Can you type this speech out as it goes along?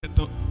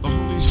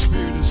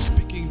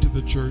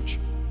the church.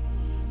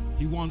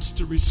 He wants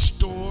to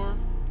restore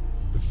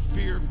the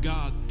fear of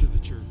God to the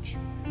church.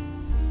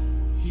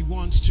 He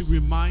wants to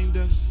remind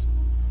us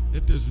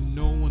that there's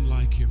no one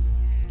like him.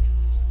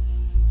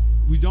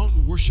 We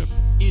don't worship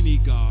any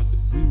God,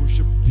 we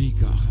worship the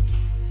God.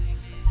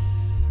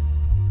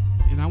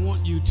 And I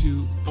want you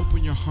to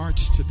open your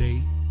hearts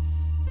today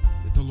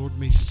that the Lord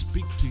may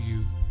speak to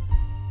you.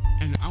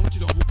 And I want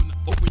you to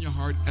open your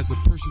heart as a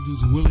person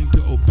who's willing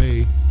to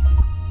obey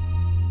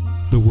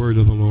the word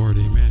of the Lord.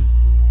 Amen.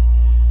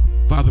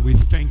 Father, we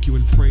thank you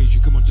and praise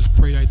you. Come on, just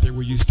pray right there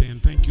where you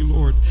stand. Thank you,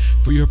 Lord,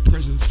 for your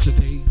presence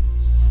today.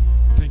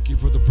 Thank you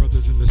for the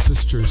brothers and the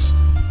sisters,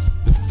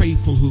 the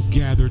faithful who've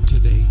gathered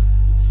today.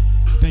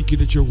 Thank you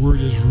that your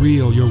word is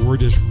real, your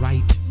word is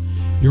right,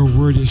 your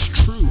word is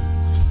true.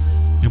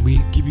 And we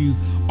give you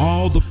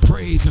all the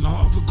praise and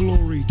all the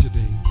glory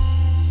today.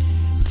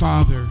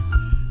 Father,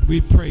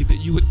 we pray that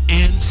you would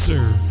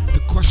answer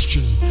the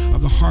question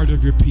of the heart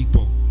of your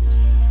people,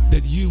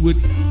 that you would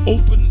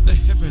open the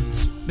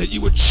heavens, that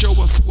you would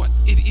show us what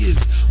it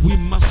is we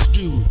must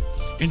do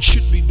and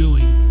should be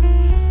doing.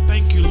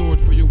 Thank you, Lord,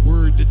 for your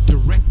word that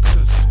directs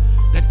us,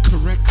 that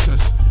corrects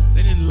us,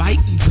 that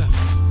enlightens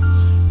us.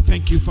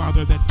 Thank you,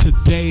 Father, that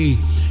today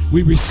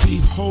we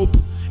receive hope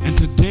and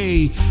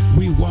today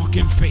we walk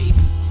in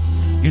faith.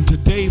 And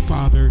today,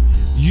 Father,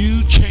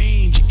 you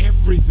change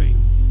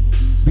everything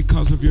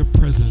because of your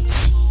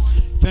presence.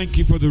 Thank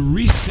you for the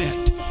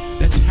reset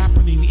that's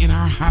happening in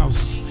our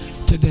house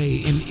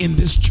today and in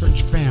this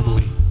church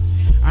family.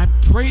 I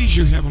praise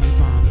you, Heavenly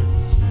Father,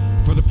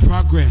 for the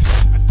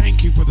progress. I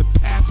thank you for the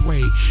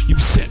pathway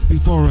you've set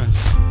before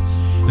us.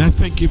 And I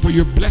thank you for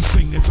your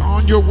blessing that's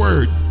on your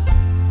word.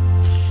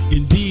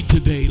 Indeed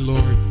today,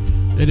 Lord,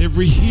 that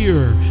every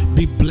hearer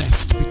be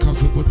blessed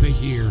because of what they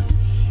hear.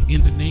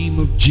 In the name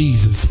of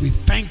Jesus, we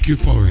thank you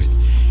for it.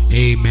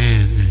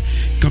 Amen.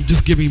 Come,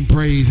 just give him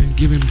praise and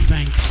give him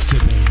thanks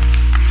today.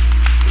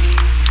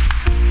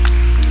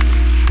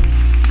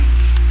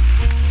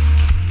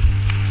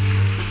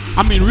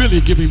 I mean,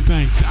 really give him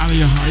thanks out of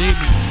your heart. Amen.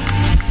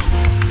 Bless the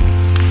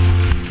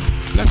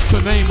Lord. Bless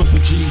the name of the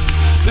Jesus.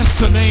 Bless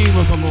the name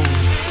of the Lord.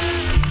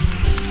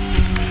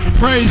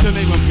 Praise the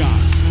name of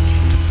God.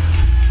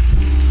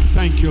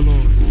 Thank you,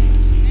 Lord.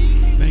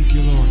 Thank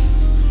you, Lord.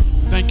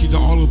 Thank you to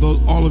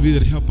all of you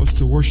that help us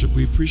to worship.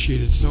 We appreciate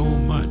it so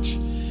much.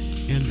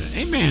 And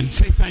amen.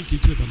 Say thank you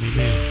to them.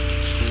 Amen.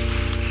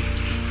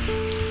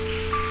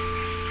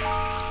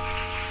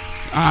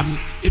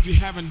 If you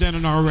haven't done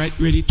it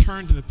already,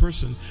 turn to the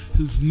person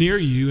who's near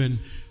you and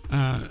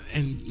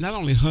not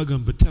only hug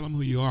them, but tell them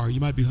who you are.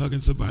 You might be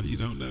hugging somebody you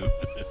don't know.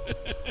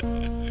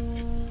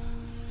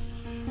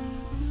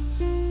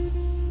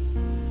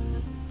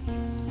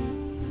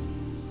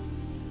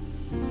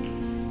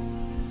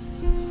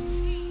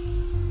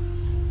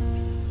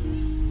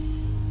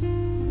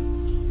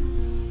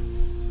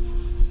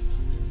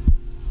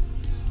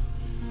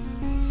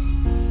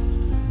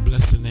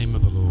 Bless the name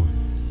of the Lord.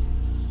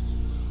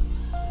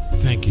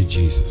 Thank you,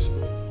 Jesus.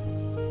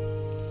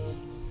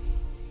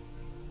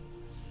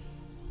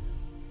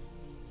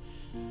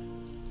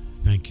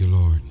 Thank you,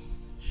 Lord.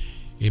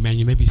 Amen.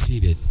 You may be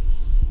seated.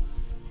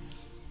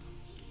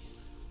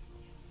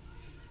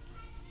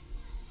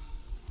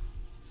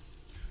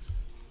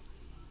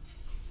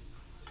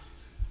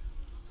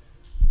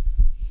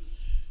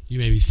 You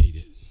may be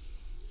seated.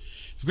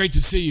 It's great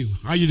to see you.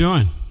 How are you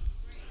doing?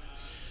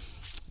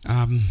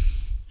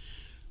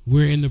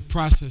 We're in the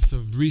process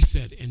of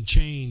reset and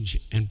change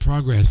and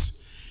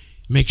progress.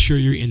 Make sure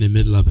you're in the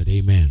middle of it.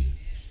 Amen.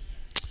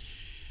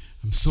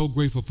 I'm so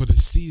grateful for the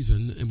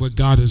season, and what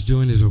God is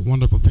doing is a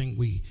wonderful thing.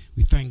 We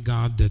thank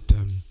God that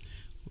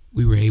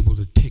we were able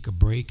to take a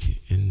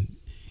break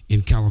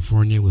in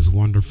California. It was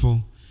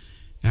wonderful.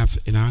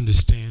 And I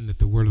understand that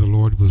the word of the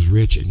Lord was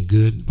rich and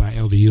good by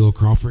Elder Yule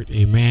Crawford.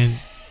 Amen.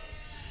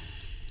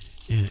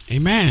 And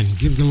amen.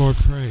 Give the Lord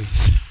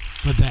praise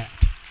for that.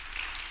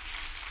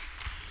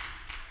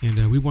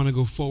 And we want to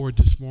go forward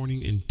this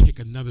morning and take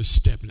another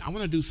step. And I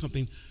want to do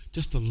something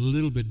just a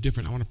little bit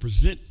different. I want to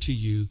present to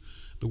you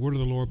the word of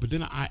the Lord, but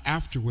then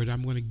afterward,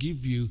 I'm going to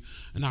give you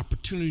an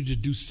opportunity to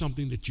do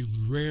something that you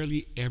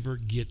rarely ever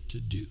get to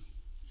do.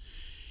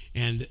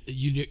 And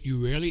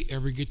you rarely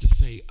ever get to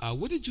say,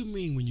 what did you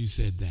mean when you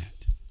said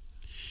that?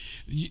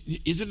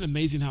 Isn't it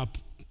amazing how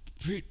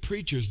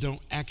preachers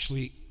don't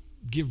actually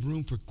give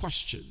room for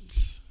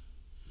questions?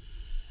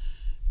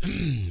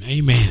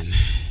 Amen.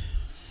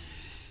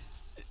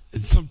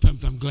 And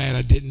sometimes I'm glad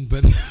I didn't,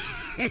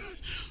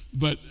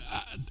 but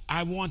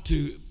I want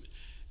to,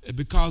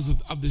 because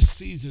of this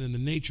season and the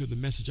nature of the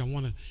message, I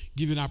want to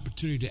give you an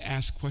opportunity to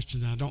ask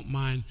questions. And I don't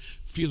mind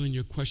fielding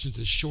your questions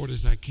as short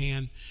as I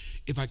can.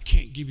 If I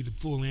can't give you the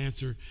full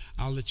answer,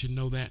 I'll let you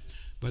know that.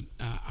 But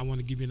I want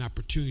to give you an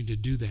opportunity to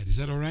do that. Is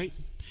that all right?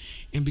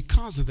 And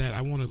because of that,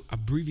 I want to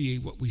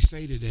abbreviate what we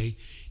say today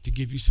to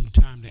give you some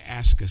time to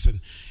ask us.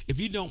 And if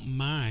you don't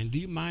mind, do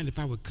you mind if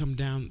I would come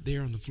down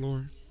there on the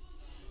floor?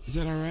 Is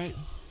that all right?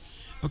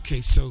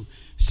 Okay, so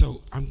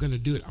I'm gonna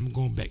do it. I'm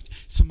going back.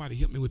 Somebody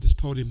help me with this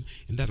podium,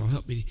 and that'll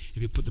help me.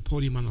 If you put the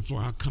podium on the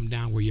floor, I'll come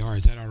down where you are.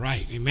 Is that all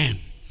right? Amen.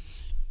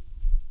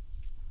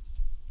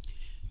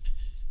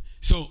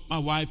 So my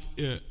wife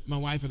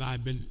and I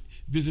have been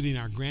visiting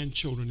our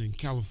grandchildren in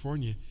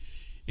California,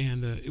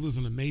 and it was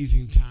an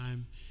amazing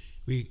time.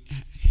 We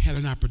had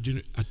an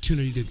opportunity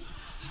to.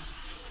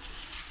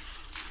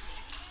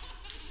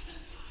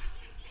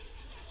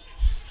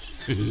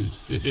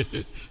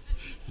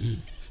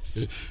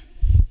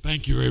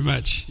 Thank you very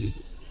much.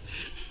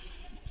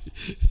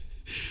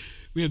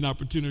 We had an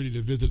opportunity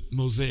to visit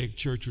Mosaic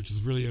Church, which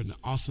is really an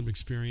awesome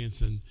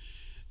experience, and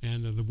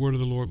the word of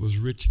the Lord was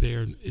rich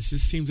there. And it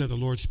just seems that the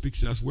Lord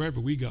speaks to us wherever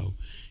we go.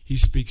 He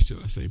speaks to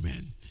us.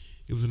 Amen.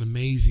 It was an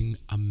amazing,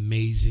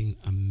 amazing,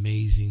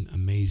 amazing,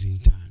 amazing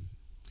time.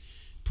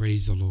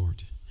 Praise the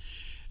Lord.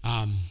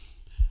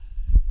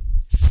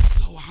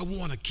 So I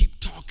want to keep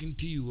talking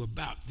to you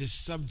about this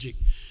subject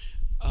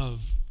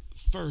of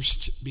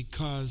first,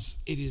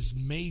 because it is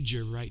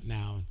major right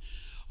now.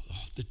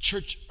 The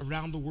church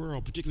around the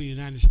world, particularly in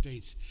the United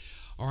States,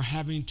 are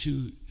having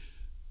to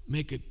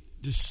make a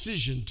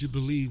decision to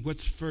believe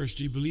what's first.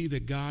 Do you believe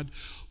that God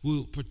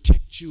will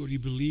protect you, or do you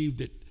believe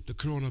that the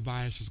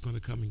coronavirus is going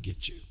to come and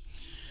get you?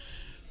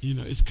 You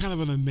know, it's kind of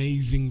an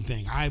amazing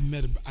thing. I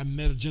met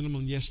a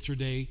gentleman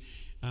yesterday.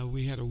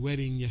 We had a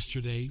wedding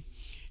yesterday,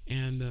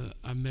 and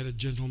I met a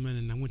gentleman,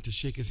 and I went to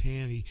shake his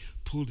hand. He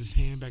pulled his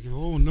hand back and said,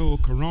 "Oh no,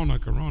 corona."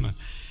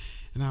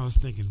 And I was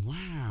thinking,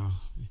 wow,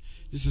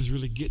 this is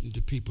really getting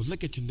to people.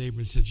 Look at your neighbor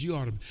and says, you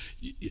ought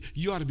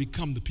to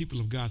become the people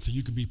of God so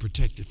you can be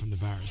protected from the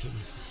virus.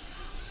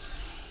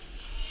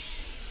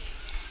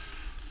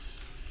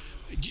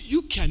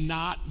 You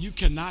cannot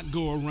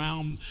go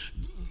around.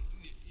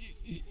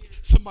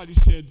 Somebody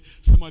said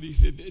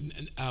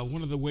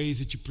one of the ways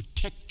that you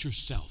protect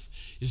yourself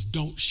is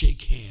don't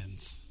shake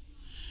hands.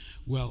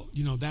 Well,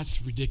 you know,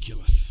 that's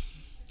ridiculous.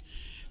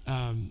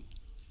 I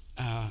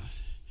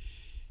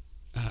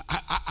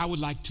would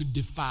like to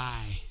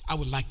defy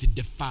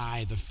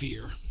the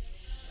fear.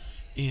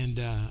 And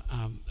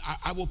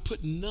I will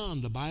put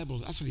none, the Bible,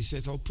 that's what he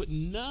says, I'll put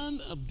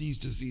none of these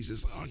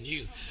diseases on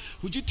you.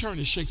 Would you turn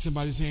and shake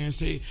somebody's hand and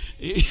say,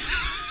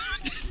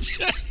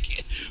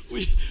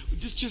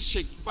 just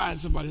shake, find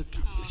somebody,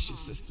 God bless you,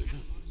 sister.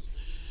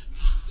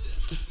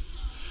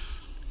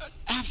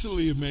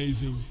 Absolutely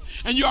amazing.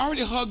 And you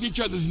already hugged each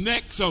other's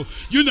neck, so,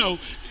 you know,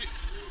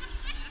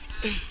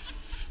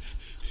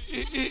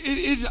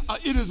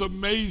 it is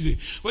amazing.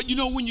 But you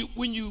know, when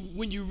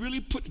you really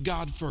put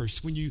God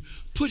first, when you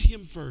put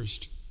him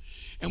first,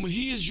 and when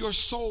he is your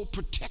sole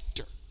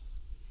protector,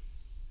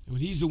 and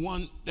when he's the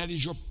one that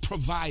is your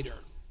provider,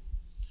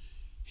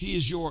 he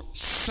is your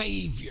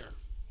savior,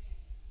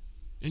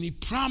 and he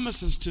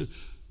promises to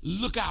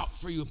look out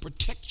for you and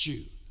protect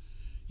you,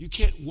 you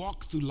can't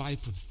walk through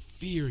life with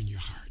fear in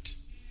your heart.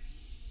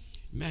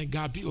 Man,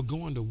 God, people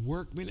going to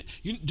work. I mean,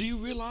 do you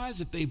realize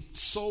that they've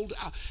sold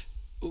out?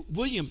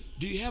 William,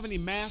 do you have any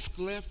masks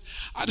left?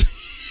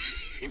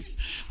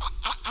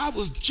 I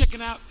was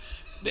checking out.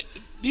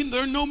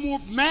 There are no more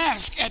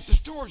masks at the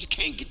stores. You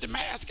can't get the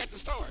mask at the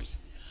stores.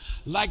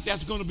 Like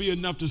that's going to be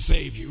enough to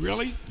save you.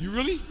 Really? You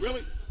really?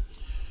 Really?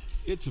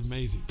 It's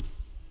amazing.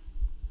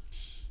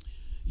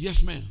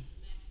 Yes, ma'am.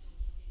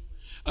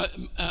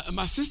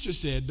 My sister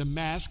said the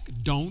mask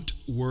don't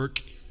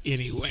work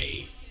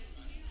anyway.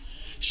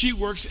 She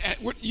works at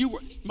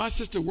my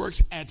sister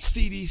works at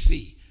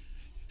CDC.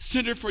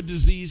 Center for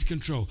Disease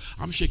Control.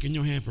 I'm shaking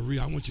your hand for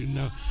real. I want you to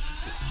know.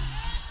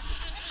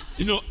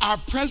 You know, our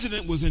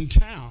president was in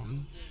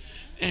town,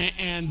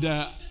 and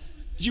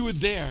you were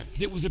there.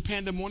 It was a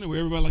pandemonium where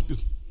everybody like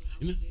this.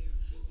 You know?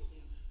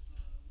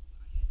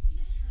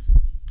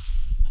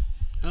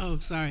 Oh,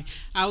 sorry.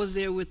 I was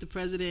there with the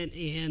president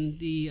and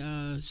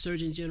the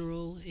Surgeon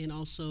General, and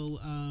also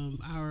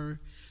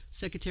our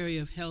Secretary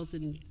of Health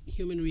and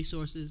Human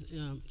Resources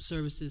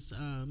Services.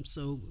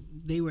 So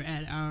they were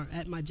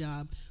at my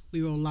job.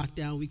 We were on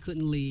lockdown. We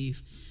couldn't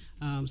leave.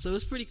 So it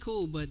was pretty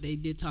cool, but they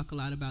did talk a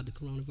lot about the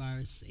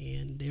coronavirus,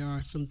 and there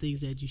are some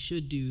things that you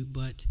should do,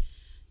 but,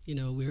 you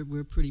know,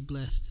 we're pretty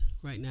blessed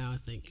right now, I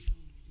think.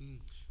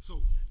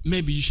 So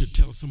maybe you should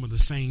tell us some of the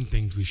same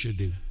things we should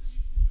do.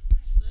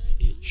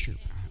 Yeah, sure.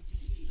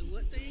 The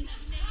what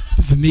things?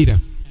 This is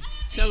Anita.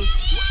 Tell us.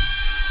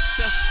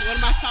 What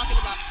am I talking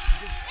about?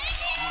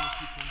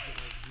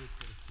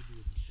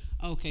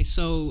 Okay,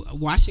 so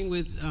washing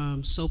with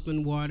soap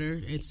and water,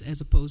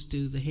 as opposed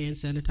to the hand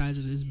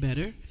sanitizers, is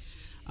better.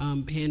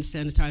 Hand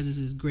sanitizers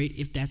is great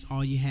if that's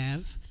all you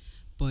have,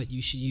 but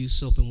you should use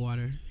soap and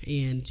water.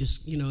 And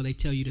just, you know, they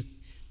tell you to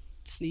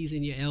sneeze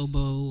in your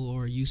elbow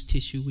or use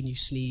tissue when you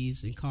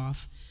sneeze and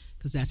cough,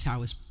 because that's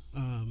how it's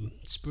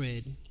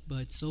spread.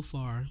 But so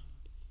far,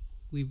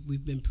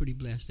 we've been pretty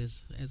blessed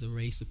as a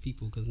race of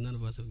people, because none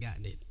of us have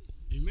gotten it.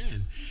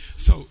 Amen.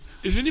 So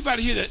is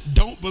anybody here that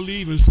don't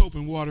believe in soap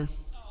and water?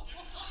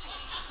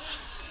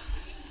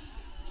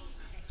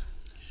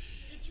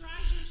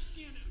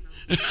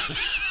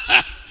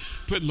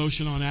 Put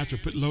lotion on after.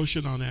 Put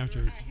lotion on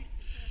afterwards.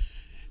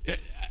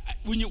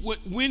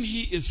 When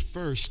he is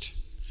first,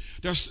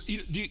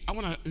 I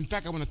want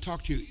to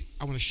talk to you.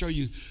 I want to show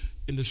you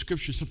in the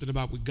scripture something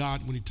about with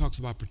God when he talks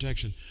about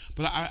protection.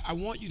 But I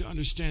want you to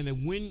understand that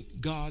when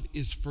God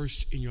is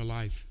first in your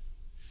life,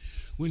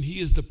 when he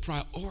is the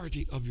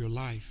priority of your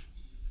life,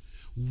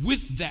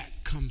 with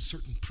that comes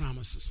certain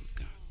promises with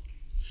God.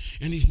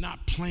 And he's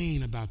not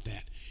playing about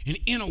that. And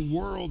in a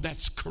world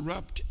that's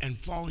corrupt and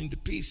falling to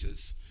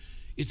pieces,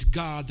 it's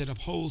God that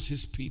upholds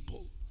his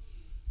people.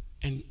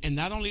 And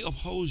not only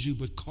upholds you,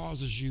 but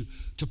causes you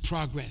to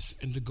progress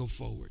and to go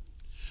forward.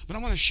 But I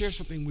want to share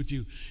something with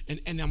you,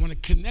 and I want to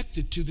connect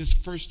it to this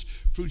first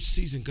fruit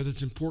season because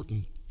it's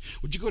important.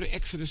 Would you go to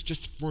Exodus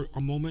just for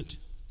a moment?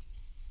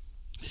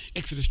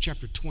 Exodus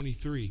chapter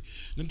 23.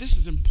 Now this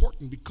is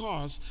important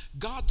because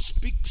God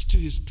speaks to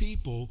his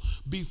people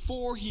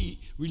before he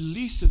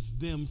releases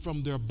them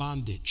from their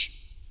bondage.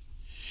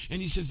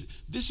 And he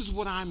says, this is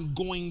what I'm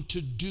going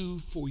to do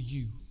for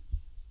you.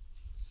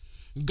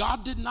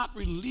 God did not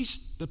release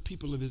the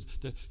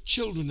the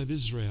children of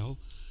Israel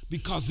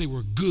because they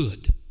were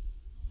good.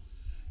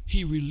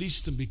 He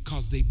released them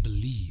because they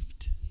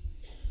believed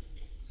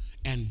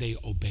and they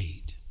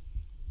obeyed.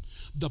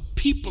 The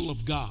people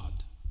of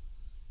God,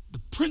 the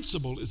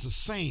principle is the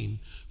same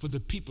for the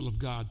people of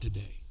God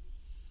today.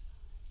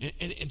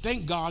 And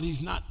thank God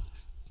he's not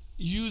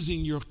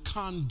using your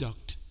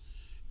conduct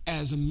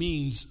as a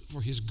means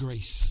for his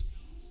grace.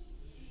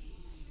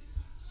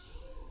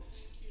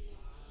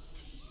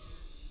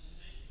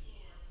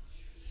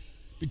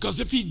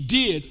 Because if he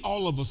did,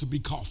 all of us would be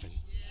coughing.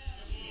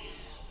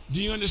 Do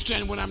you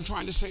understand what I'm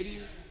trying to say to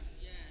you?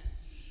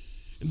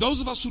 And those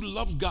of us who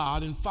love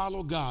God and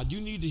follow God, you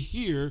need to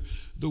hear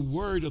the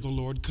word of the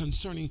Lord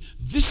concerning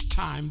this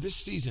time, this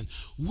season.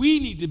 We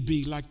need to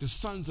be like the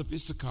sons of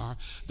Issachar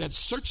that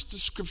searched the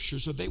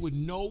scriptures so they would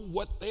know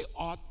what they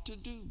ought to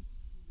do.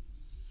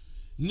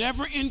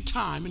 Never in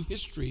time in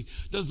history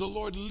does the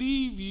Lord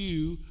leave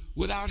you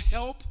without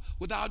help,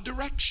 without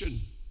direction.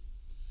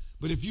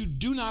 But if you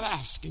do not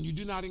ask and you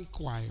do not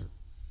inquire,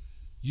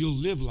 you'll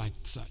live like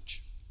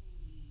such.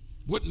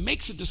 What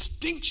makes a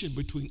distinction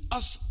between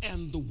us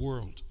and the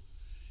world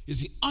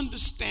is the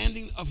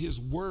understanding of his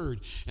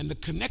word and the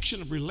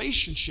connection of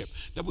relationship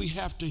that we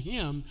have to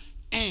him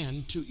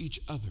and to each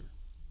other.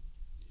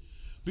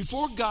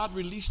 Before God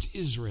released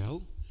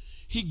Israel,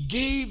 he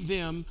gave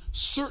them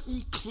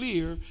certain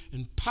clear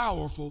and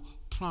powerful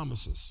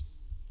promises.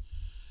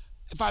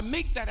 If I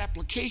make that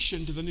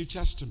application to the New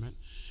Testament,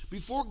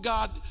 before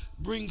God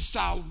brings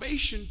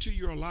salvation to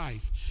your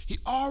life, he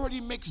already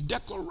makes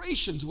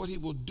declarations what he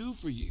will do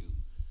for you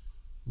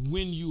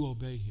when you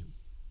obey him.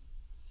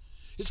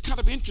 It's kind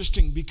of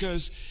interesting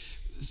because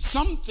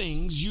some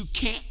things you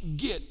can't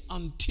get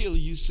until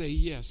you say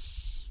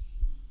yes.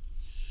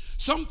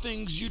 Some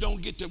things you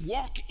don't get to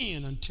walk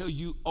in until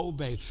you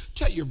obey.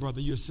 Tell your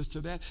brother, your sister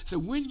that. So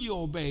when you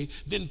obey,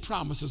 then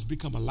promises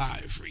become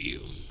alive for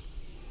you.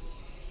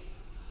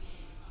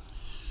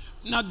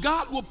 Now,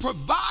 God will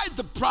provide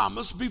the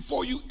promise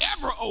before you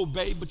ever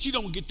obey, but you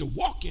don't get to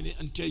walk in it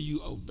until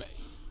you obey.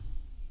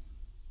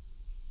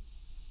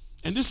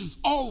 And this is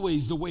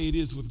always the way it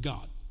is with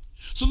God.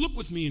 So look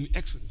with me in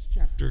Exodus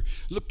chapter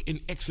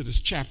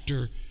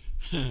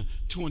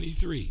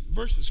 23,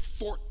 verses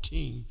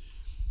 14,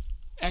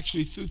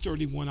 actually through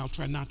 31. I'll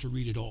try not to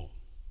read it all.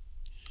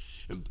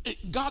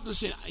 God was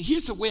saying,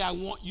 here's the way I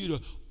want you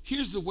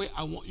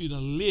to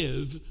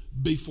live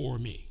before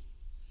me.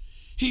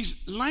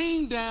 He's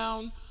laying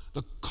down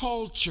the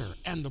culture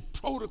and the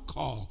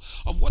protocol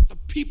of what the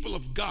people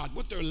of God,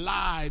 what their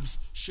lives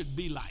should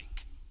be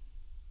like.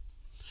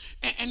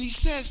 And he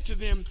says to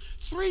them,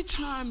 3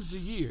 times a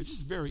year, this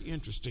is very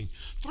interesting,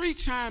 3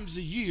 times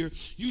a year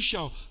you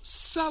shall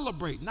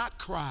celebrate, not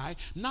cry,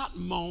 not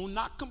moan,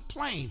 not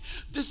complain.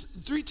 This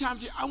 3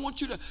 times a year, I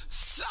want you to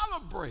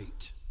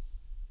celebrate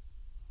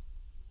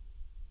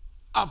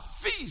a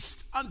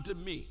feast unto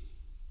me.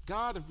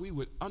 God, if we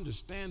would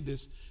understand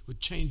this, would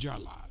change our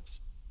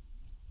lives.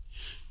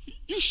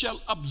 You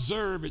shall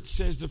observe, it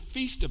says, the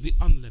feast of the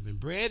unleavened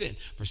bread, and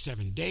for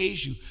 7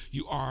 days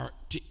you are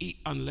to eat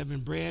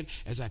unleavened bread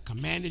as I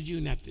commanded you,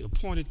 and at the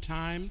appointed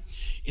time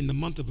in the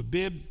month of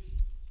Abib.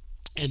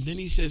 And then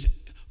he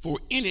says, for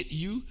in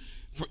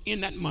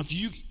that month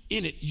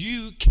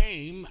you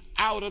came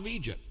out of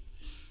Egypt,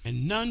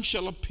 and none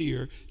shall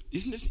appear.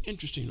 Isn't this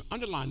interesting?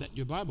 Underline that in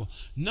your Bible.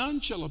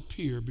 None shall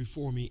appear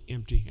before me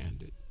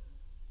empty-handed.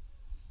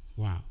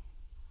 Wow.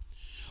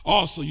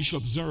 Also, you shall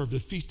observe the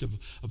feast of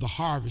the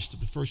harvest of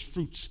the first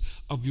fruits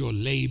of your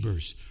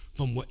labors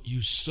from what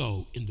you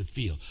sow in the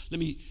field. Let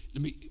me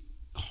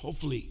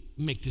hopefully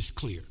make this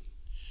clear.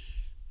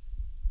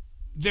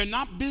 They're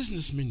not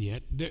businessmen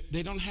yet.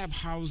 They don't have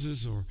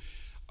houses or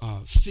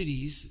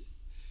cities.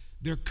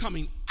 They're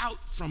coming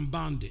out from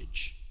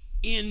bondage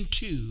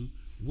into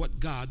what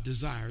God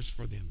desires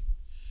for them.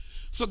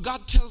 So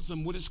God tells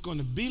them what it's going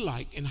to be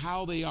like and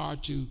how they are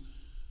to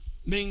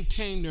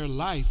maintain their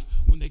life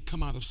when they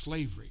come out of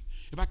slavery.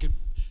 If I could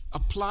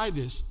apply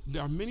this,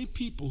 there are many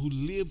people who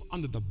live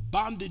under the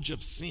bondage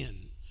of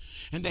sin,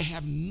 And they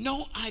have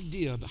no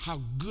idea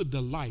how good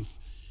the life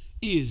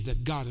is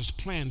that God has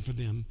planned for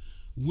them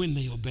when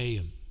they obey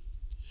him.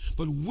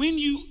 But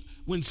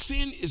when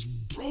sin is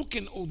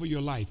broken over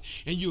your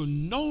life and you're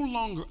no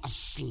longer a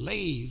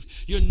slave,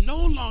 you're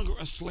no longer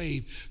a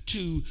slave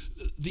to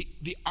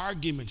the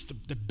arguments,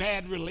 the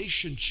bad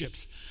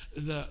relationships,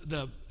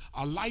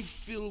 a life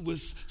filled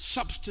with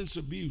substance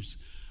abuse,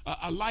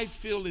 a life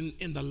filled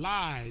in the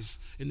lies,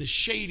 in the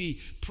shady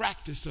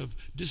practice of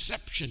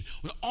deception.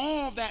 When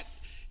all that,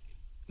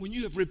 when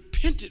you have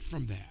repented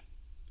from that,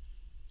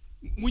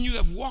 when you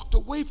have walked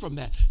away from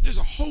that, there's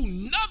a whole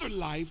nother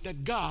life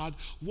that God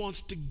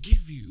wants to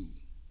give you.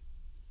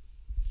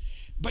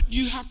 But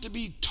you have to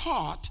be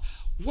taught,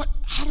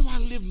 how do I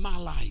live my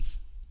life?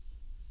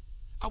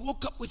 I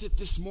woke up with it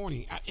this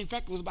morning. In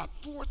fact, it was about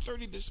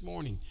 4:30 this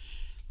morning.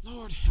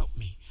 Lord, help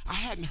me. I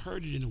hadn't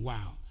heard it in a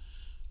while.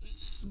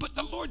 But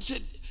the Lord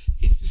said,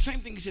 it's the same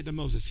thing he said to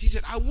Moses. He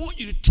said, I want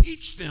you to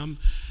teach them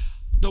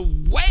the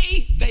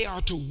way they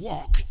are to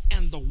walk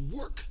and the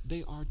work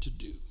they are to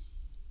do.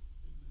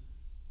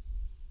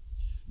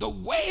 The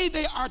way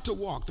they are to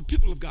walk, the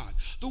people of God,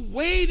 the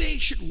way they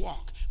should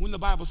walk. When the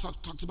Bible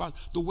talks about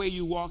the way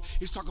you walk,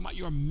 it's talking about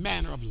your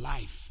manner of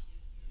life.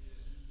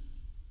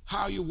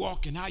 How you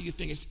walk and how you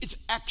think. It's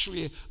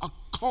actually a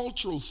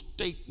cultural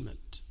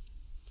statement.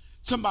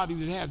 Somebody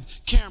that had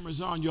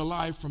cameras on your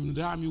life from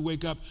the time you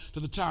wake up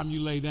to the time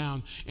you lay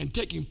down and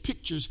taking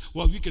pictures.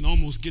 Well, you can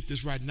almost get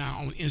this right now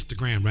on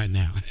Instagram right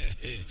now.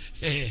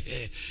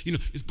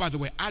 It's, by the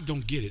way, I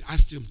don't get it. I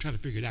still am trying to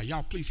figure it out.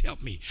 Y'all please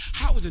help me.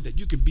 How is it that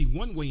you can be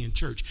one way in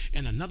church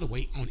and another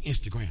way on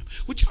Instagram?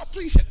 Would y'all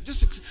please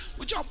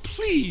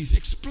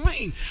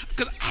explain?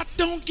 Because I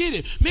don't get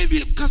it.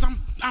 Maybe because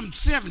I'm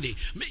 70.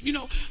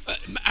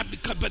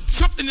 But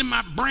something in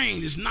my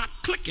brain is not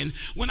clicking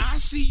when I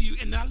see you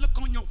and I look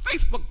on your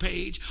Facebook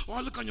page or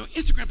I look on your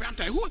Instagram page. I'm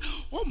telling you,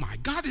 oh my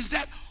God, is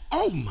that?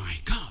 Oh my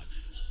God.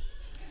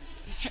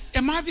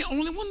 Am I the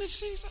only one that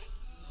sees that?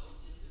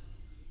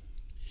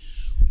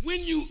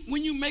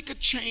 When you make a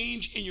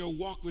change in your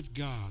walk with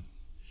God,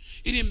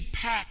 it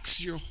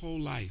impacts your whole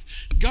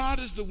life. God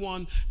is the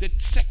one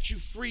that sets you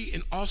free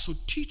and also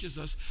teaches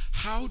us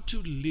how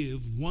to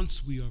live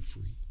once we are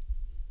free.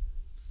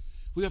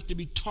 We have to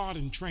be taught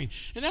and trained.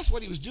 And that's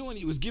what he was doing.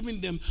 He was giving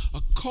them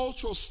a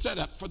cultural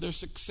setup for their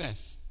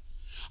success.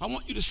 I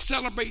want you to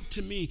celebrate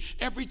to me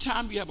every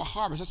time you have a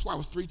harvest. That's why it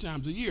was 3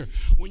 times a year.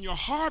 When your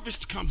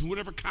harvest comes,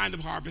 whatever kind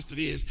of harvest it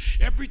is,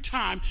 every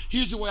time,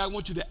 here's the way I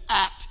want you to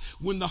act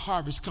when the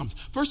harvest comes.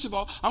 First of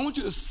all, I want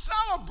you to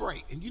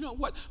celebrate. And you know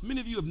what? Many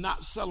of you have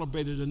not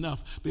celebrated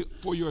enough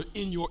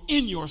in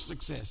your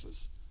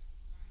successes.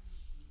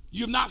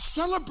 You have not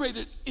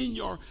celebrated in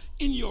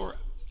your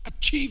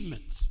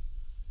achievements.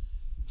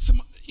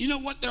 You know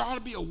what? There ought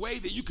to be a way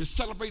that you can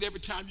celebrate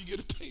every time you get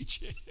a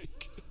paycheck.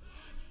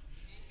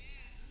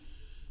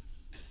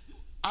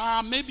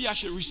 Maybe I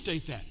should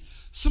restate that.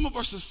 Some of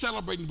us are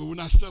celebrating, but we're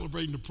not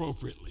celebrating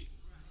appropriately.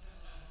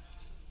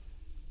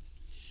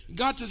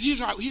 God says,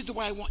 here's the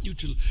way I want you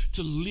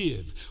to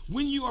live.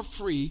 When you are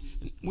free,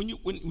 when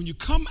you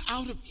come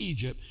out of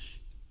Egypt,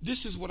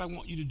 this is what I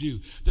want you to do.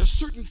 There's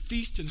certain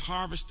feasts and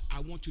harvests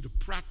I want you to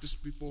practice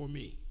before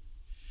me.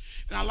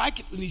 And I like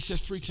it when he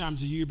says 3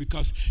 times a year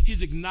because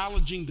he's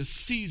acknowledging the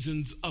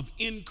seasons of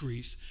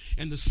increase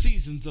and the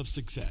seasons of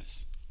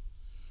success.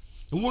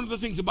 And one of the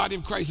things the body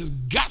of Christ has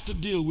got to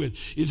deal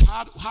with is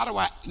how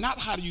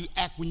do you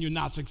act when you're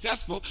not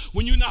successful.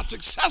 When you're not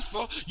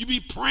successful, you be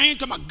praying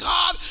to my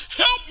God,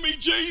 help me,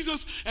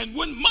 Jesus. And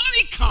when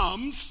money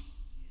comes,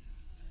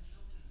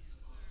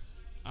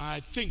 I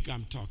think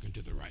I'm talking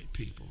to the right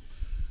people.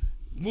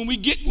 When we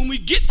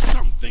get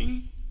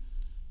something,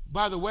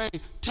 by the way,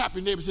 tap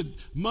your neighbor and said,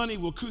 money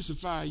will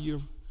crucify you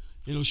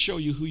and it'll show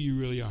you who you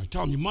really are.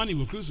 Tell them your money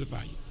will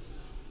crucify you.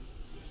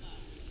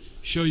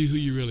 Show you who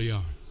you really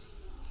are.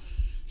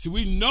 See,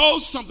 we know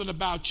something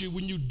about you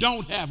when you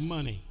don't have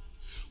money.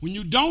 When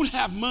you don't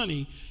have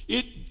money,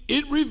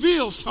 it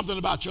reveals something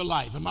about your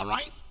life. Am I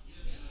right?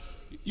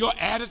 Your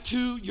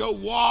attitude, your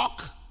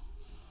walk,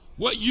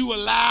 what you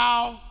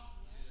allow.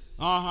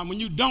 When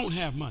you don't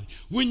have money.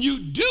 When you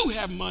do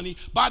have money,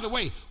 by the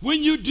way,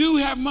 when you do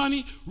have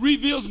money,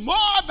 reveals more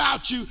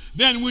about you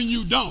than when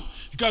you don't,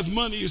 because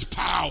money is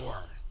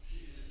power.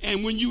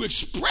 And when you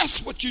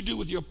express what you do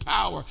with your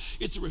power,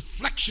 it's a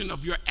reflection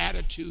of your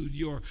attitude,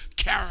 your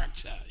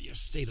character, your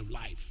state of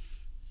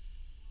life,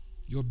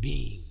 your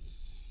being.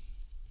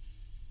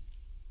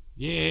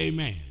 Yeah,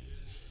 amen.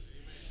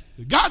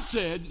 God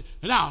said,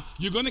 now,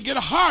 you're going to get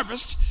a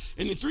harvest,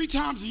 and then 3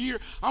 times a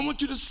year, I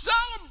want you to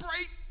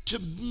celebrate to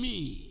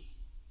me.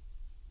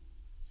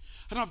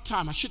 I don't have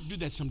time. I should do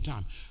that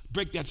sometime.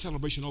 Break that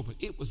celebration open.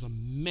 It was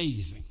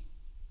amazing.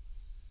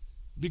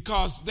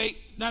 Because they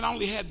not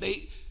only had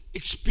they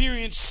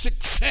experienced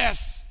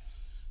success,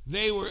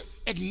 they were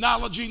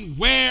acknowledging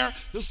where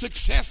the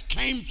success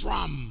came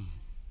from.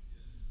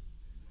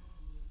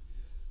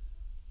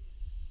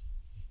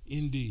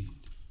 Indeed.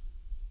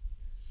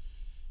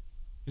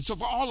 And so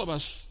for all of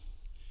us,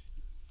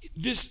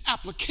 this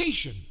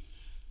application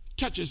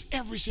touches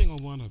every single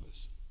one of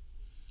us.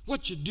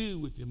 What you do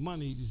with your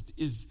money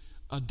is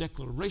a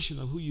declaration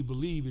of who you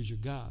believe is your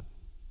God.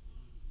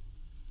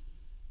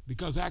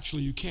 Because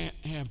actually you can't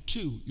have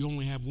two, you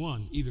only have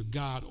one, either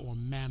God or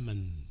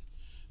mammon.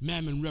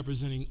 Mammon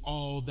representing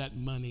all that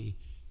money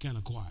can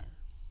acquire.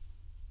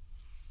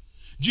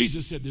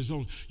 Jesus said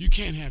you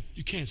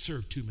can't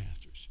serve two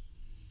masters.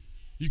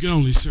 You can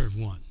only serve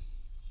one.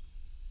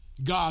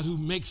 God, who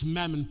makes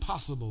mammon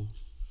possible,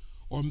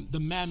 or the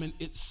mammon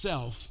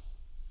itself,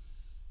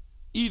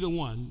 either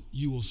one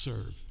you will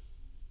serve.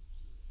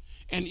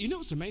 And you know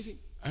what's amazing?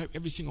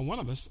 Every single one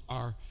of us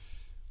are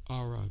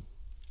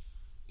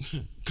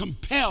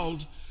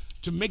compelled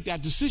to make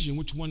that decision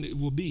which one it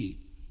will be.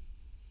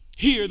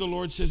 Here the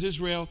Lord says,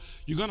 Israel,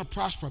 you're going to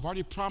prosper. I've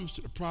already promised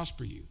to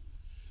prosper you.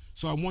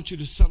 So I want you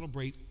to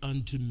celebrate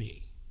unto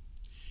me.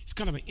 It's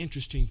kind of an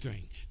interesting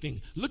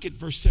thing. Look at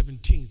verse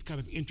 17. It's kind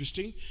of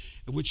interesting,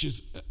 which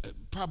is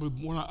probably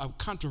one a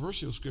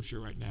controversial scripture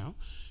right now,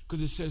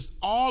 because it says,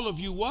 all of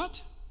you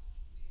what?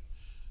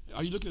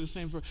 Are you looking at the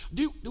same verse?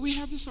 Do we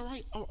have this all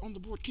right on the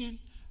board, Ken?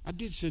 I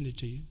did send it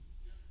to you.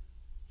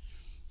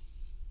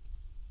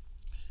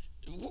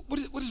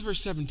 What does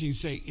verse 17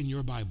 say in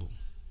your Bible?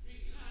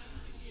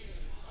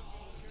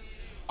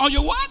 All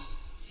your what?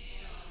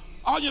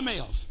 All your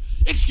males.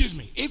 Excuse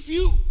me. If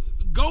you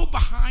go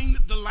behind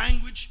the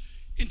language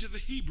into the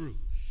Hebrew,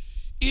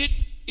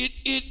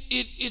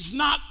 it's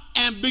not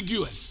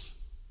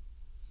ambiguous.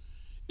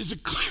 It's a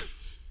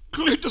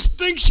clear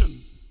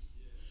distinction.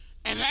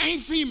 And it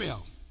ain't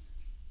female.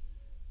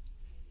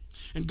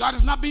 And God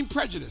is not being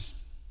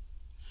prejudiced.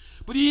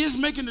 But he is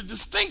making a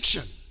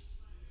distinction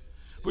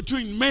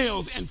between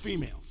males and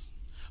females.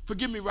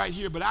 Forgive me right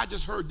here, but I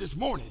just heard this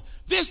morning,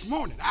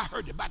 I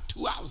heard it about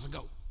 2 hours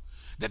ago,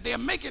 that they're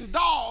making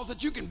dolls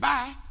that you can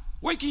buy.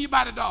 Where can you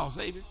buy the dolls,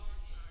 Xavier?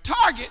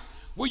 Target,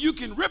 where you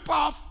can rip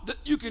off,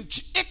 you can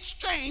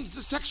exchange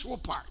the sexual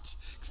parts.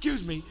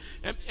 Excuse me,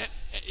 and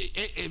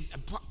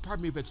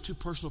pardon me if it's too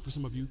personal for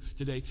some of you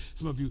today,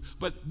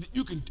 but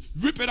you can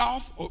rip it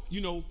off, or,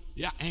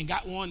 I ain't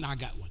got one, I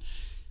got one.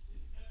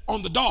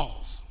 On the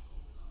dolls.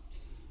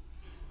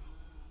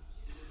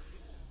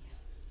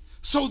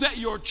 So that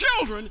your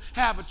children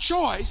have a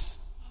choice.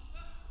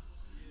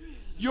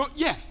 Your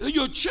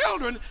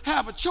children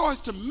have a choice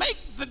to make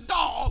the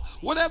doll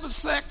whatever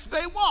sex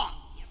they want.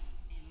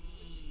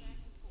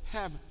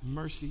 Have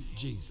mercy,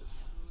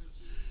 Jesus.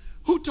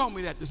 Who told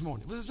me that this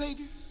morning? Was it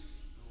Xavier?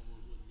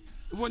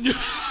 When you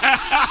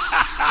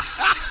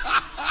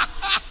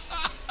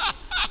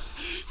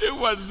it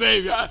was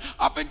Xavier.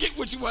 I forget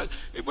which it was.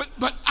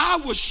 But I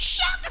was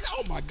shocked.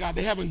 Oh my God,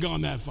 they haven't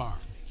gone that far.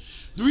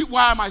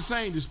 Why am I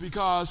saying this?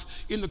 Because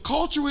in the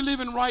culture we live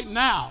in right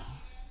now,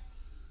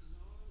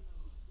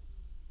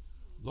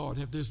 Lord,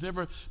 there's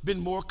never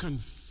been more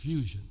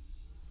confusion.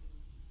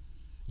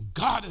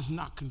 God is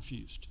not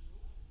confused.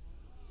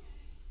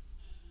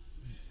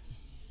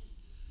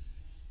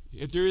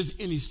 If there is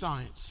any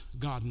science,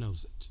 God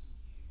knows it.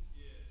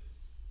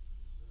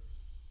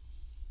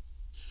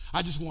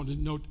 I just want you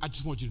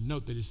to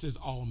note that it says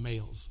all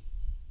males.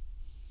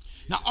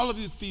 Now, all of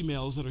you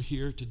females that are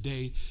here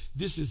today,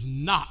 this is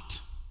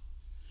not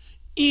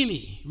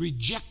any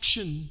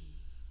rejection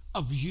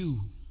of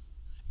you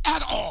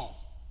at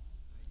all.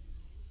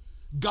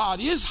 God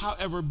is,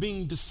 however,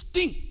 being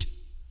distinct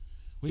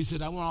when he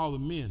said, I want all the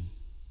men.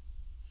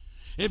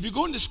 And if you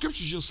go into the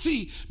scriptures, you'll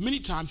see many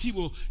times he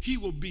will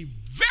be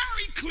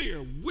very clear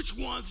which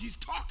ones he's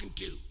talking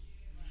to.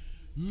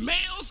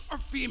 Males or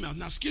females.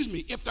 Now, excuse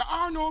me, if there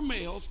are no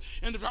males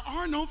and if there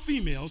are no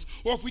females,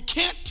 or if we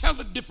can't tell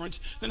the difference,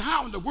 then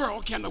how in the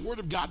world can the word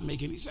of God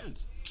make any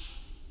sense?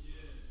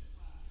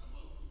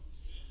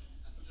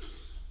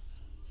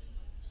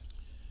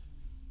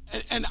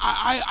 And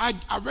I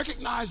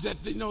recognize that,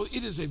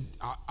 it is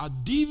a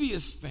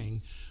devious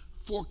thing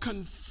for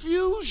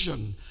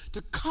confusion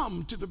to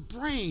come to the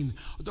brain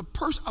of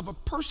a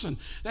person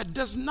that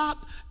is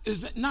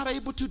not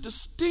able to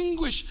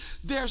distinguish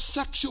their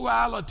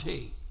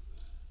sexuality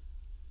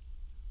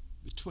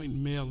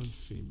between male and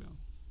female.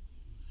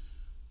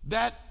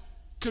 That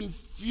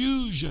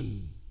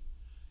confusion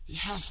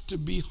has to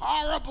be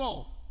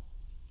horrible.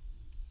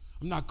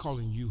 I'm not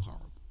calling you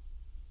horrible.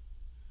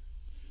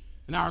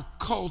 And our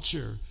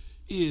culture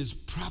is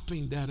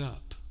propping that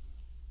up.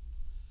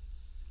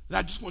 And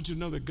I just want you to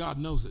know that God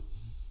knows it.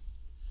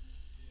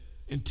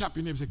 And tap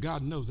your neighbor and say,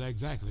 God knows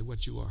exactly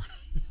what you are.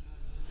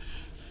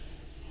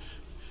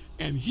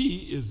 And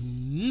he is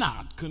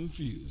not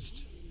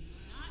confused.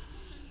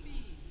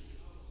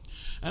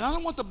 And I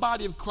don't want the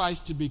body of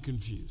Christ to be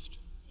confused,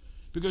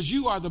 because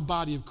you are the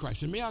body of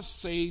Christ. And may I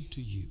say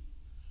to you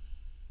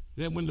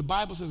that when the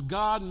Bible says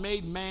God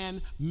made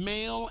man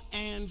male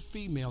and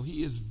female,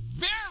 he is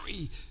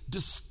very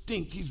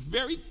distinct. He's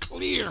very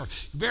clear,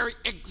 very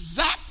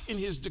exact in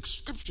his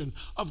description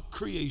of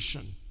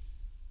creation.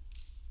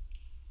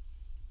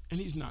 And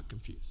he's not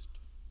confused.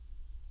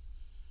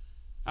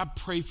 I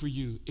pray for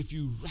you, if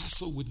you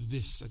wrestle with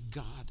this, that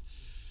God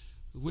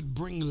would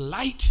bring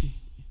light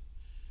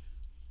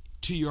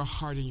to your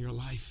heart and your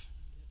life.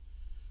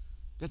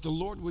 that the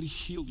Lord would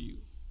heal you.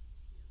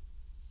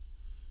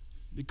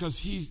 Because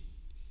he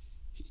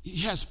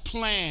has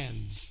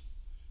plans,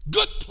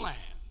 good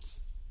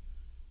plans,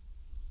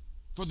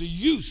 for the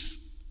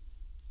use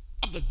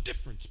of the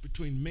difference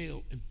between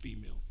male and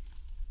female.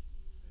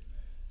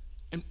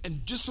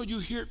 And just so you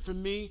hear it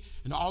from me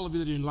and all of you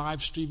that are in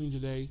live streaming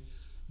today,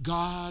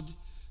 God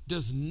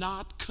does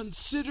not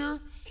consider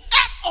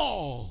at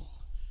all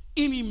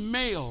any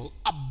male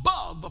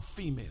above a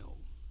female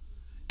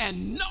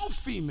and no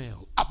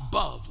female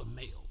above a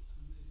male.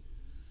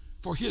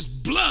 For his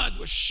blood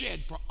was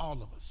shed for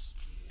all of us.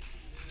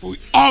 For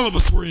all of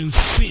us were in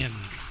sin.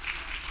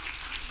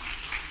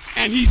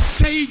 And he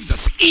saves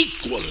us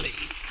equally.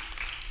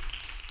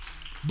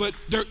 But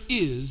there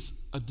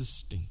is a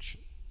distinction.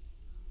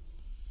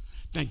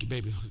 Thank you,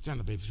 baby. Stand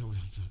up, baby.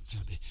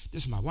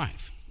 This is my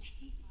wife.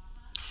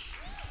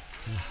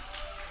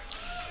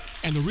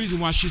 And the reason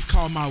why she's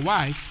called my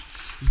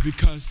wife is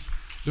because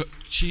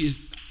she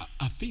is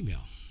a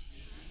female.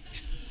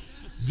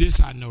 This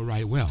I know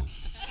right well.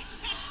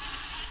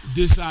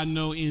 This I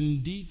know in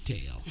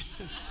detail,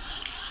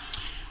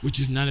 which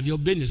is none of your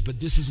business, but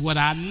this is what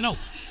I know.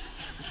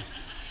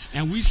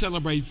 And we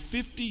celebrate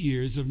 50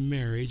 years of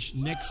marriage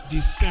next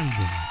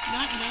December.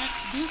 Not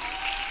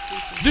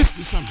next, this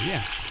December,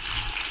 yeah.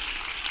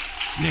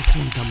 Next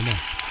one coming up.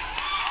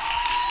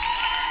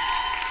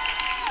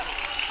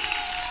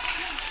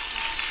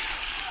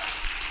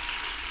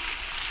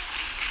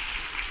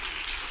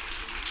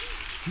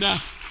 Now,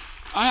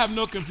 I have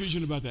no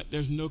confusion about that.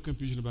 There's no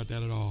confusion about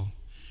that at all.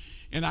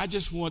 And I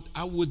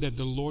would that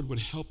the Lord would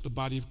help the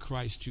body of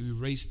Christ to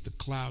erase the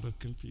cloud of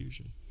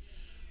confusion.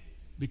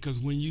 Because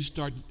when you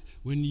start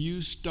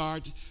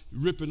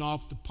ripping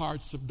off the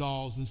parts of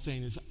dolls and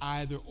saying it's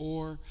either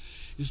or,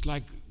 it's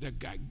like that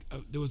guy,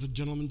 there was a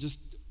gentleman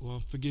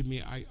forgive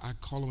me, I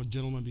call him a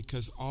gentleman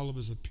because all of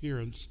his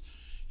appearance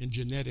and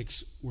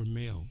genetics were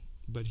male.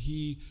 But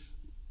he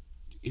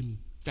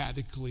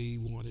emphatically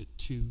wanted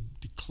to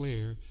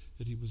declare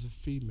that he was a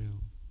female.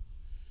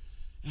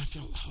 And I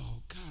felt,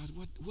 oh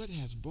God, what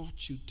has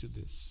brought you to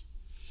this?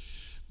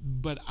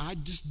 But I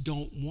just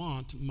don't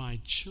want my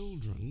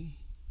children.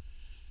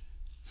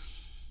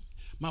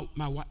 My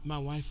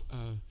wife,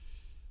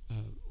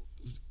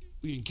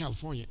 we in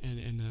California,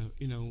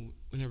 and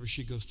whenever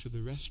she goes to the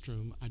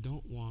restroom, I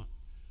don't want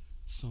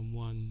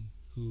someone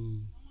who,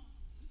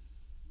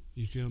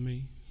 you feel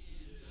me?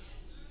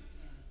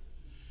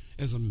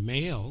 As a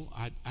male,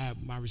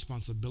 my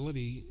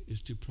responsibility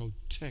is to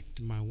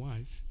protect my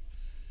wife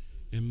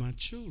and my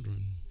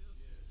children.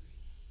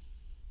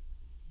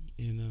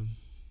 And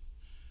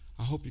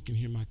I hope you can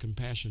hear my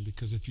compassion,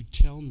 because if you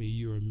tell me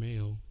you're a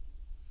male,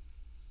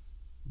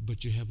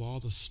 but you have all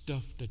the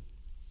stuff that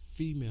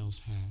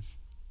females have,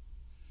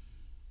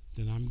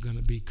 then I'm going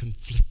to be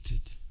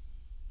conflicted.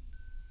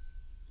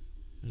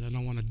 And I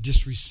don't want to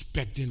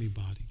disrespect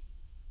anybody.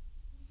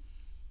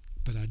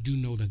 But I do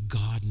know that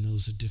God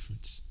knows the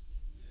difference.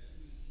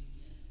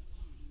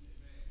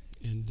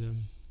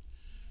 And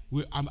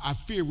I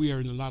fear we are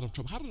in a lot of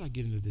trouble. How did I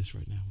get into this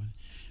right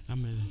now?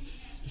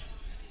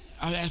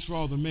 I asked for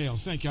all the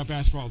males. Thank you. I've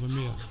asked for all the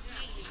males.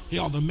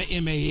 All the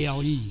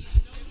MALEs.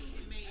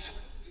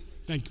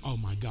 Oh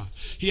my God.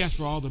 He asked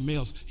for all the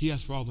males. He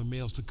asked for all the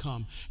males to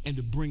come and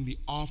to bring the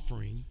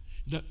offering.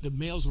 The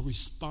males were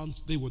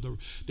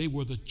they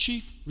were the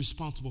chief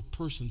responsible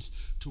persons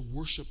to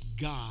worship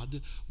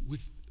God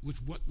with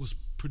what was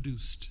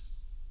produced.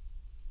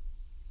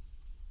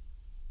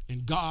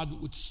 And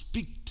God would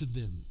speak to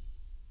them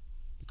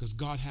because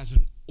God has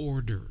an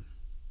order.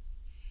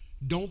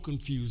 Don't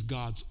confuse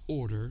God's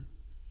order,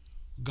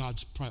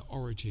 God's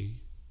priority,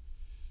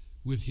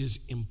 with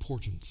his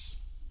importance.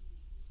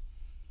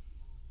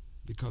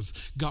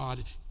 Because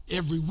God,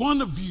 every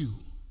one of you,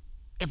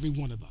 every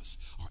one of us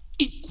are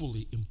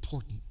equally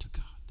important to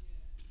God.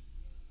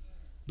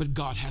 But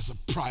God has a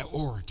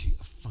priority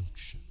of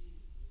function.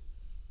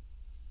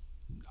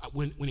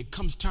 When it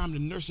comes time to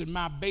nursing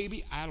my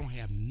baby, I don't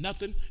have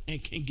nothing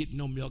and can't get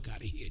no milk out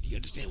of here. Do you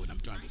understand what I'm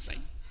trying to say?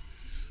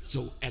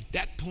 So at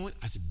that point,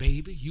 I said,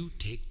 baby, you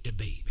take the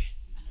baby.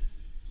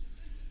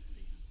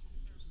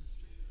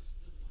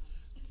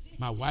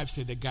 My wife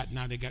said they got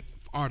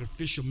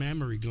artificial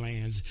mammary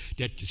glands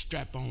that you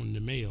strap on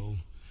the male.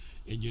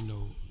 And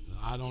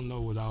I don't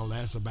know what all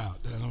that's about.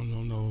 I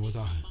don't know what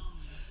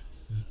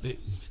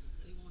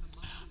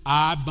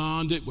I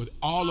bonded with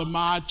all of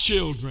my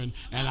children,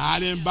 and I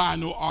didn't buy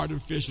no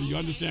artificial. You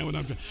understand what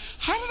I'm saying?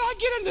 How did I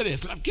get into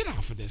this? Get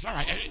off of this. All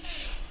right.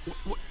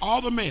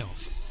 All the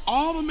males.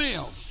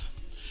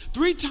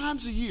 3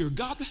 times a year,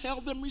 God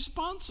held them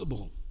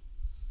responsible.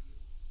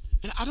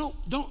 And I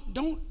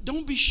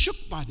don't be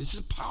shook by this.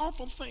 It's a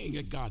powerful thing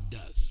that God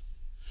does.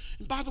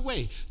 And by the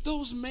way,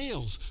 those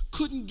males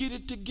couldn't get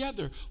it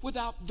together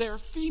without their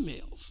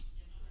females.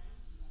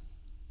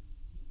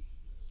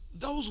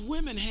 Those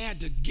women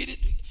had to get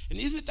it. And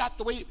isn't that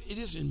the way it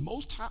is in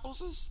most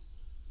houses?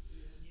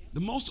 The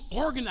most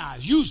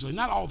organized, usually,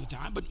 not all the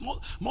time, but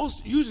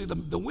most usually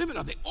the women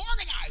are the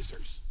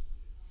organizers.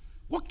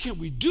 What can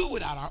we do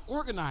without our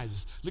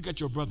organizers? Look at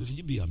your brothers.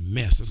 You'd be a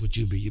mess. That's what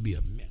you'd be. You'd be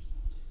a mess.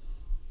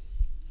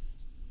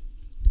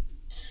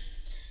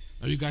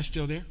 Are you guys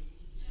still there?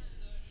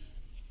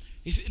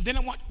 He said, then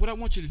what I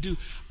want you to do,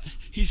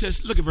 he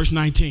says, look at verse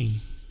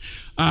 19.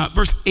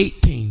 Verse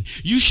 18,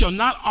 you shall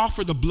not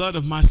offer the blood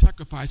of my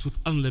sacrifice with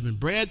unleavened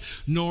bread,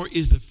 nor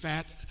is the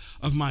fat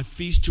of my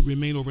feast to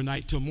remain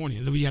overnight till morning.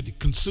 And then we had to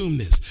consume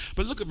this.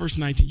 But look at verse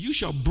 19. You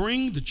shall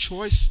bring the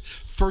choice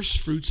first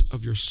fruits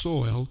of your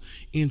soil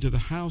into the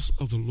house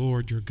of the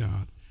Lord your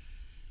God.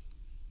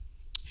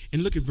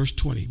 And look at verse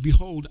 20.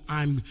 Behold,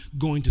 I'm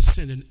going to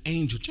send an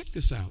angel. Check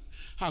this out,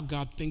 how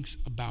God thinks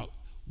about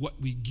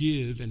what we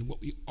give and what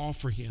we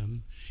offer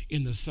him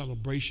in the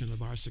celebration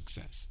of our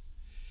success.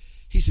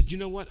 He said, you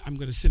know what? I'm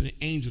going to send an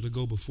angel to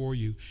go before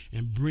you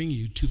and bring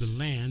you to the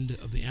land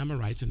of the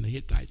Amorites and the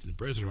Hittites and the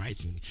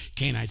Perizzites and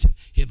Canaanites and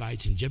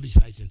Hivites and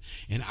Jebusites,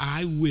 and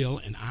I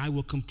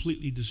will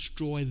completely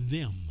destroy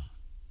them.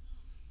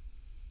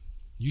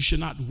 You should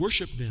not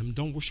worship them.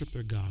 Don't worship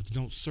their gods.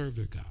 Don't serve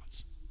their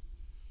gods.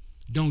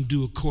 Don't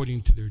do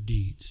according to their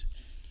deeds.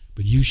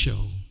 But you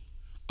shall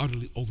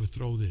utterly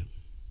overthrow them.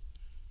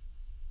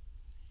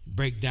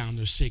 Break down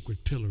their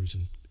sacred pillars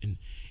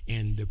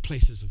and their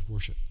places of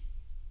worship.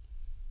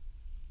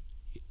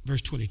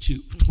 Verse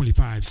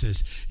 25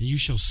 says, and you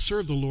shall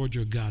serve the Lord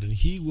your God, and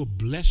he will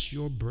bless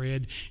your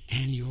bread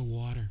and your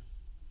water.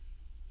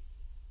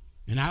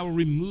 And I will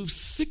remove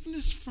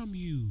sickness from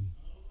you,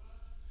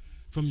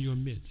 from your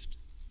midst.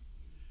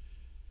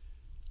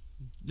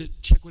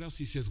 Check what else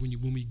he says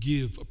when we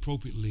give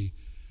appropriately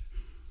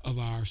of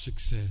our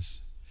success.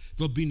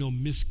 There'll be no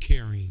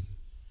miscarrying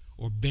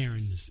or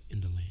barrenness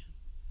in the land.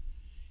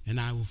 And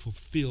I will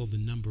fulfill the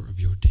number of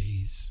your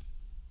days.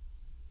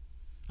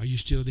 Are you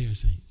still there,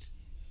 saints?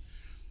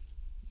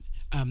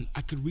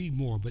 I could read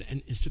more, but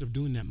instead of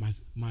doing that,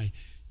 my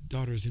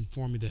daughter has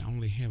informed me that I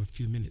only have a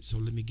few minutes, so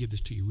let me give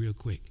this to you real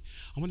quick.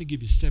 I want to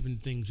give you 7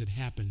 things that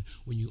happen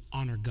when you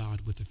honor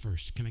God with the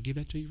first. Can I give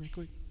that to you real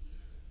quick?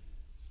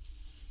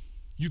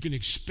 You can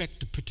expect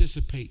to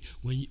participate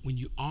when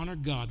you honor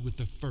God with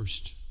the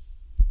first,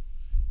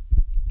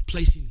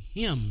 placing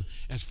him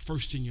as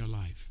first in your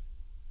life.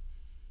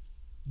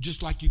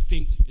 Just like you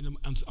think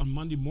on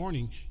Monday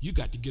morning, you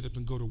got to get up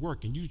and go to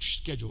work, and you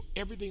schedule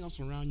everything else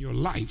around your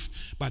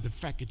life by the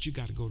fact that you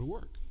got to go to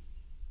work.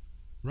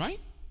 Right?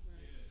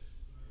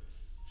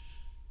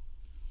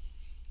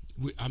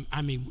 We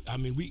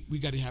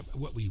got to have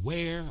what we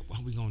wear,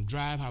 how we going to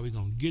drive, how we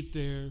going to get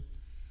there,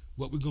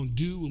 what we're going to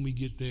do when we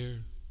get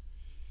there.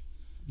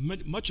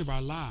 Much of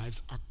our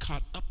lives are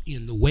caught up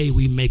in the way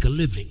we make a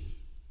living.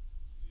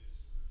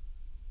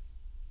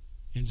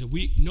 And so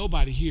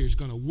nobody here is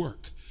going to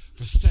work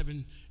for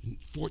 7 and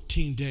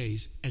 14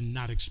 days and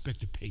not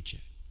expect a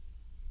paycheck.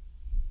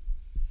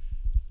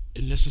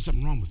 Unless there's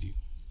something wrong with you.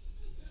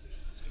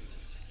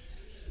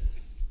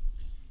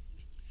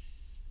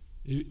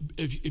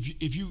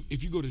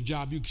 If you go to a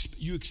job,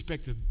 you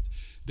expect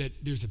that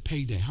there's a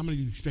payday. How many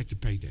of you expect a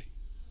payday?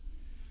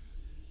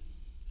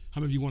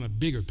 How many of you want a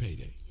bigger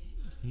payday?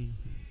 Mm-hmm.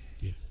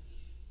 Yeah,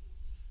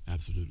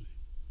 absolutely.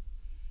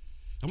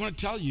 I want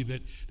to tell you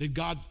that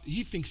God,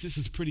 he thinks this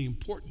is pretty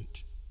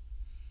important.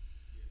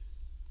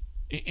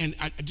 And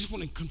I just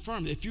want to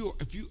confirm that if you,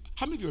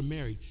 how many of you are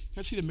married? Can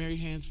I see the married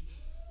hands?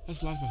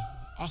 That's a lot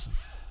of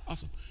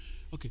awesome.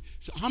 Okay,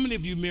 so how many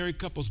of you married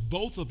couples,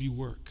 both of you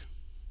work?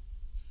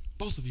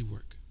 Both of you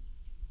work.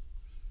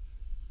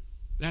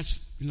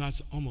 That's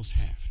almost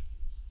half.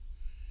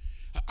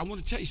 I want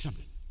to tell you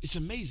something. It's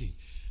amazing.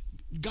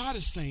 God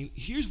is saying,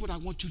 here's what I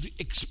want you to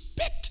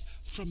expect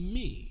from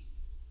me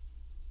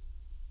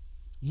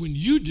when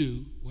you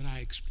do what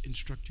I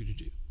instruct you to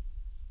do.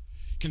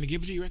 Can I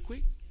give it to you right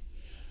quick?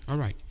 All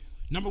right.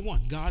 Number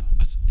 1,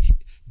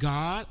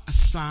 God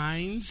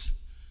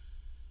assigns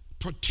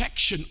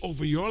protection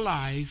over your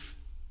life.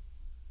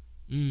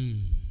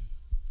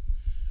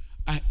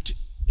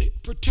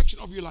 Protection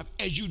over your life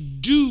as you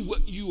do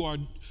what you are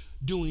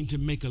doing to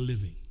make a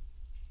living.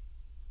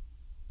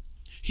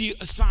 He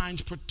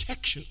assigns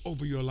protection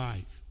over your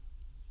life.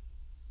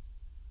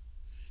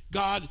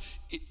 God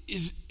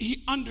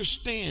he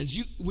understands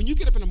you. When you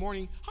get up in the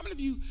morning, how many of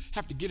you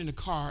have to get in a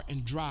car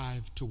and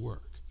drive to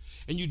work?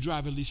 And you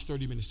drive at least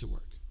 30 minutes to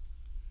work?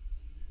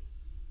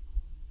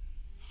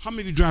 How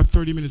many of you drive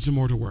 30 minutes or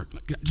more to work?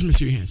 Just let me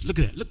see your hands. Look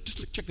at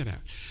that. Check that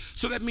out.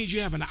 So that means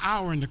you have an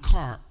hour in the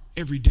car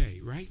every day,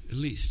 right? At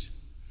least.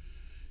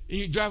 And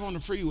you drive on the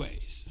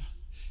freeways.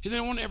 Has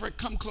anyone ever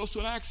come close to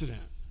an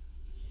accident?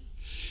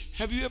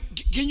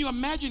 Can you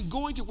imagine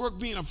going to work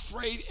being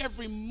afraid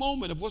every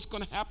moment of what's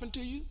going to happen to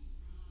you?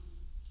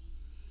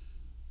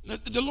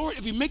 The Lord,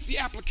 if you make the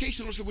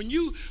application, Lord said, when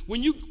you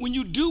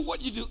do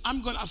what you do,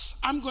 I'm going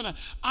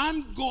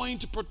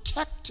to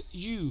protect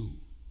you.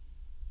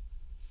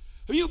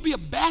 You'll be a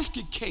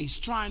basket case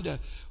trying to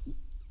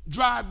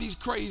drive these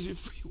crazy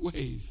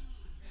freeways.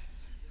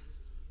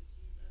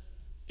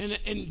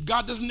 And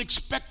God doesn't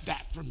expect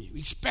that from you. He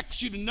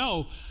expects you to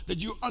know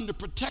that you're under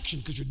protection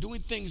because you're doing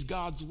things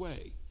God's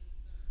way.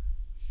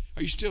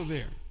 Are you still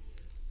there?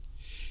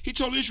 He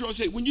told Israel,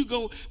 say, when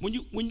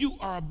you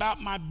are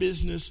about my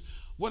business,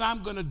 what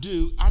I'm going to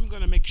do, I'm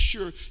going to make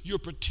sure you're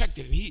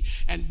protected.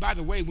 And by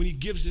the way, when he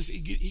gives this, he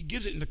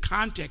gives it in the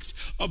context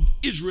of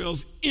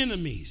Israel's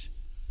enemies.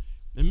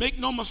 And make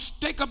no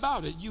mistake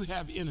about it, you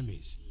have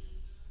enemies.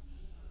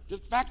 The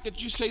fact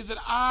that you say that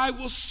I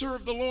will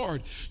serve the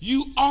Lord,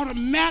 you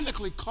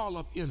automatically call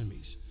up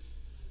enemies.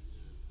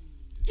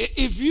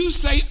 If you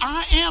say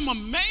I am a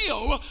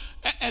male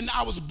and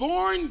I was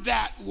born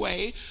that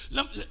way,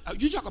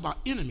 you talk about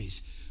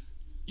enemies.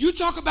 You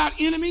talk about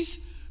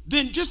enemies,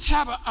 then just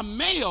have a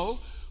male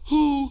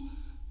who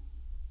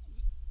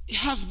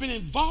has been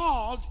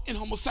involved in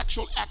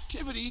homosexual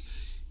activity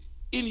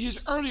in his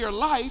earlier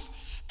life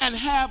and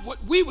have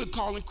what we would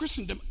call in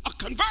Christendom a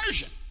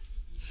conversion.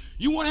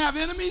 You want to have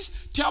enemies?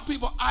 Tell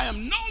people I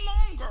am no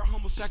longer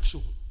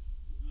homosexual.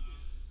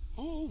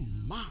 Oh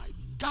my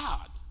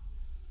God.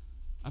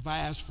 If I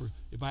ask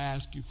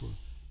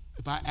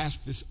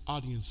this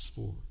audience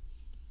for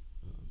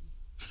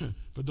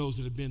those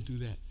that have been through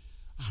that,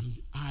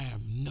 I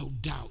have no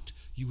doubt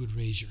you would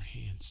raise your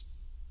hands.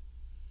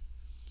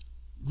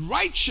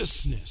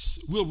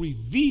 Righteousness will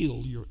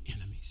reveal your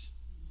enemies.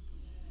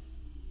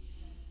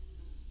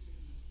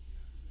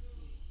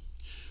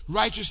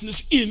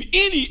 Righteousness in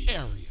any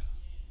area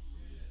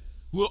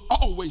will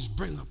always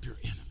bring up your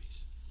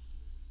enemies.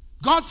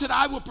 God said,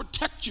 I will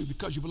protect you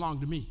because you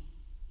belong to me.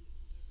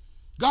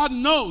 God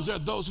knows there are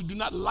those who do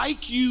not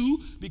like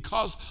you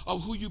because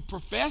of who you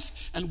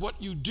profess and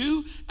what you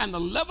do and the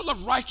level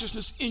of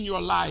righteousness in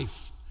your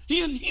life.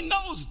 He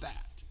knows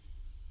that.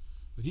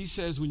 But he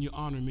says, when you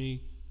honor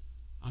me,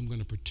 I'm going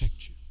to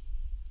protect you.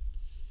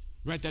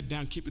 Write that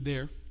down. Keep it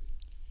there.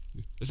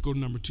 Let's go to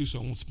number 2 so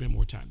I won't spend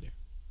more time there.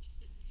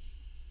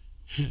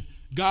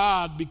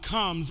 God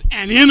becomes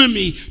an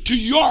enemy to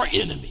your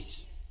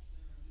enemies.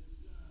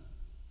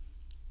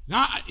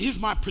 Now, here's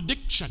my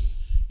prediction.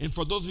 And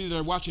for those of you that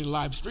are watching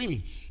live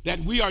streaming,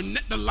 that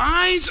the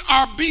lines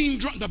are being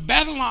drawn, the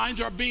battle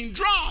lines are being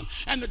drawn,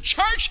 and the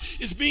church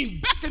is being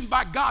beckoned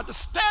by God to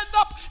stand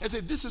up and say,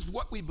 this is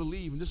what we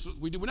believe, and this is what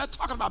we do. We're not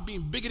talking about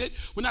being bigoted.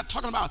 We're not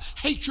talking about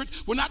hatred.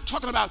 We're not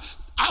talking about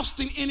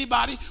ousting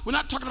anybody. We're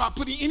not talking about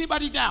putting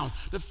anybody down.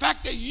 The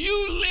fact that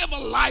you live a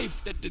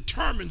life that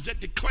determines, that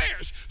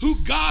declares who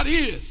God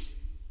is,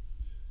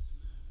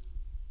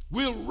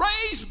 will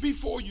raise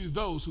before you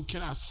those who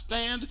cannot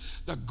stand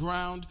the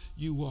ground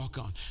you walk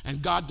on.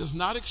 And God does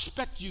not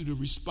expect you to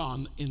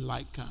respond in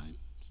like kind.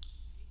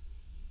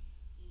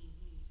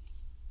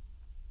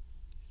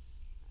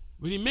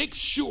 But he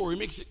makes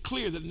it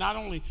clear that not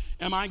only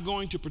am I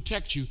going to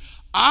protect you,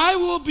 I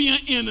will be an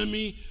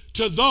enemy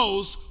to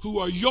those who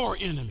are your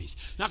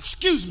enemies. Now,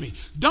 excuse me,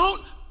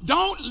 don't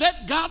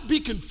let God be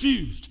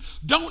confused.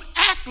 Don't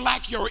act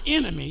like your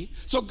enemy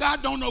so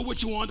God don't know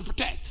what you want to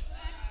protect.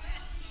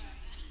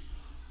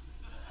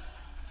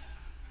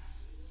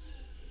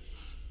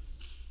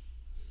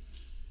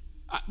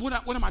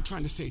 What am I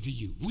trying to say to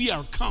you? We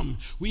have come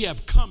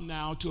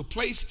now to a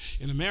place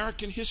in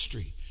American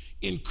history,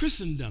 in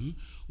Christendom,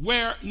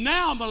 where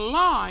now the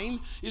line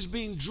is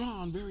being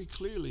drawn very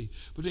clearly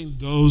between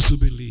those who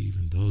believe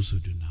and those who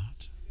do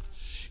not.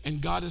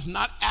 And God is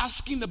not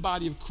asking the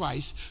body of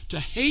Christ to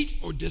hate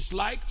or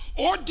dislike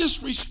or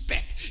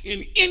disrespect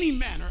in any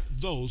manner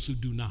those who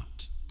do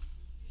not.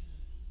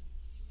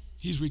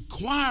 He's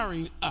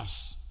requiring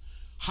us,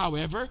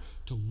 however,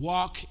 to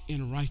walk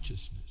in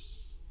righteousness.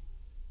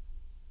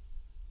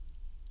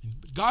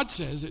 God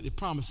says, it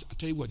promised, I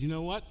tell you what, you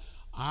know what?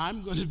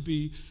 I'm going to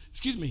be,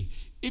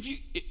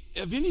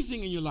 if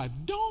anything in your life,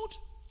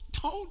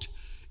 don't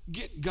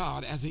get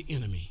God as an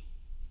enemy.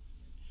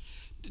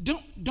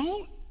 Don't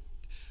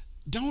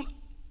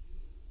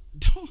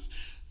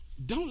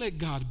let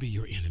God be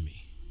your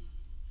enemy.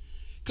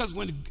 Because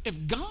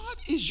if God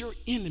is your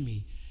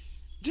enemy,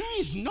 there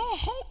is no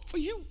hope for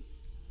you.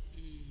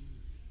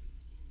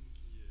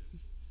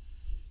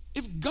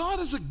 If God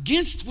is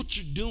against what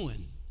you're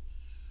doing,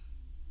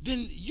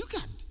 then you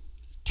got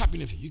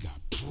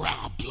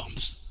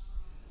problems.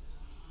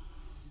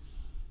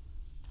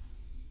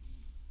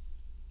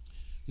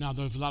 Now,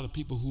 there's a lot of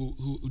people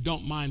who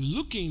don't mind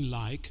looking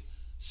like,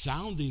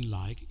 sounding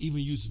like, even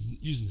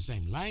using the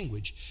same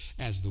language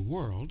as the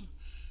world,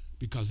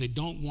 because they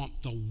don't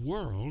want the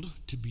world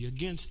to be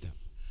against them.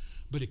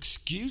 But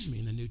excuse me,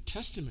 in the New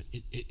Testament,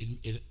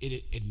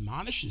 it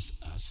admonishes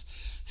us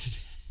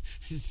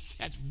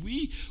that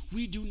we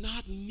do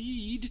not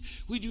need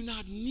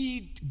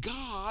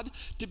God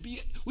to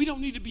be, we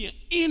don't need to be an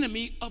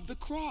enemy of the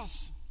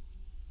cross.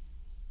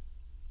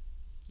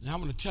 Now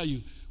I'm going to tell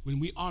you, when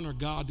we honor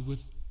God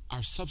with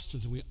our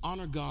substance, and we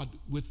honor God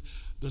with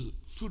the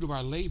fruit of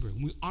our labor,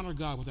 when we honor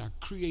God with our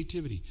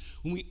creativity,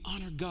 when we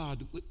honor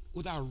God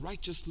with our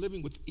righteous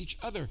living with each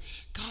other,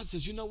 God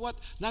says, you know what?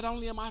 Not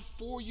only am I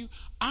for you,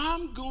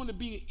 I'm going to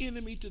be an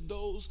enemy to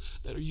those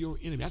that are your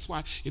enemy. That's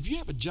why if you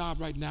have a job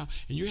right now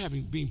and you're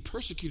being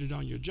persecuted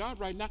on your job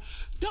right now,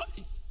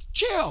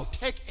 Chill.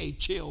 Take a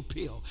chill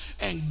pill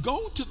and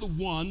go to the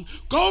one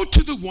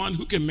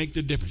who can make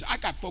the difference. I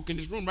got folk in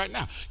this room right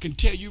now can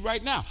tell you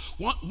right now.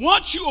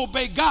 Once you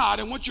obey God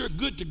and once you're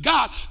good to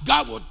God,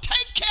 God will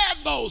take care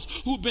of those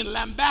who've been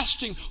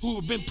lambasting,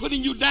 who've been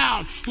putting you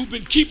down, who've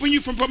been keeping you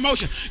from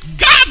promotion.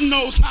 God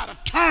knows how to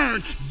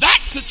turn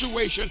that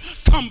situation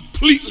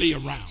completely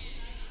around.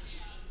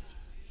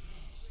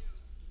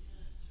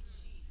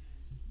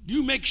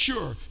 You make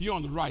sure you're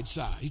on the right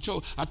side.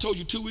 I told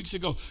you 2 weeks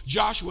ago,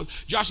 Joshua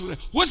said,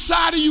 what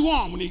side are you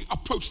on when he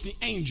approached the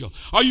angel?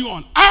 Are you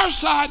on our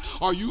side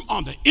or are you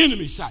on the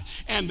enemy side?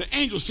 And the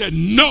angel said,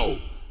 no,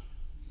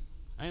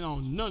 I ain't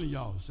on none of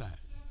y'all's side.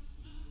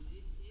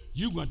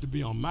 You got to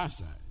be on my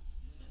side.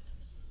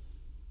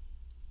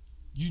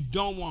 You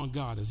don't want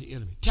God as the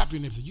enemy. Tap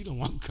your neighbor and say, you don't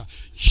want God.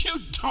 You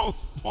don't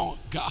want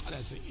God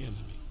as an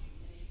enemy.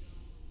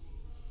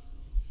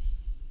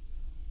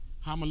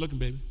 How am I looking,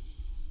 baby?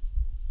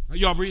 Are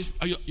y'all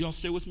breathing? Y'all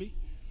still with me?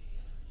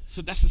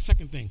 So that's the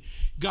second thing.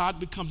 God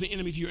becomes the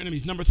enemy to your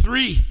enemies. Number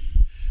 3,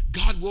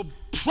 God will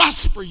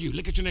prosper you.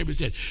 Look at your neighbor and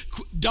say,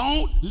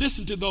 don't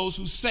listen to those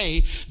who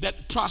say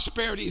that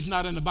prosperity is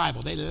not in the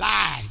Bible. They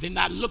lie. They're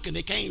not looking.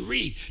 They can't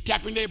read.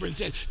 Tap your neighbor and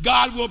say,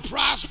 God will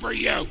prosper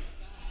you.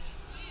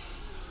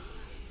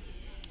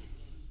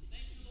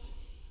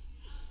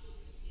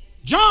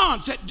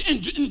 John said,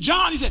 in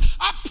John, he said,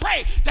 I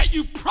pray that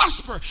you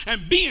prosper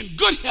and be in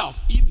good health,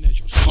 even as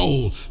your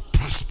soul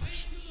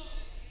prospers.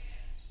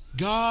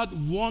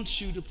 God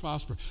wants you to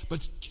prosper.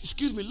 But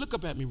excuse me, look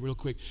up at me real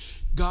quick.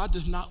 God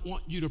does not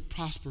want you to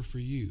prosper for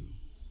you.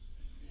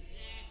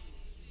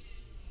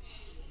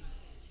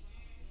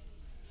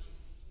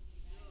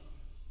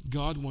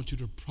 God wants you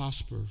to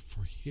prosper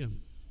for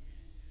him.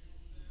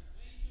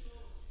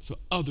 So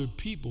other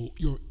people,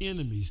 your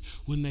enemies,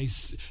 when they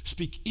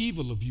speak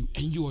evil of you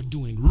and you are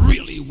doing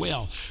really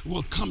well,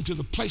 will come to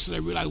the place where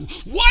they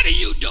realize, what are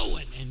you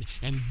doing?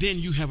 And then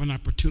you have an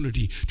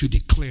opportunity to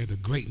declare the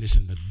greatness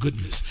and the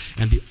goodness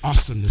and the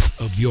awesomeness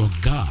of your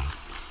God.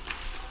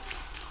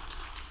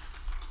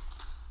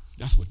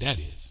 That's what that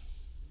is.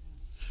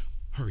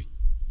 Hurry.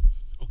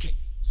 Okay,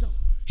 so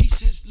he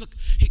says, look,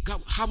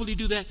 God, how will he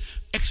do that?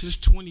 Exodus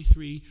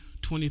 23,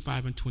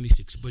 25, and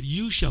 26. But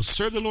you shall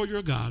serve the Lord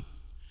your God.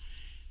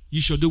 You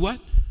shall do what?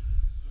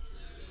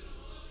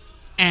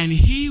 And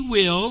he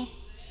will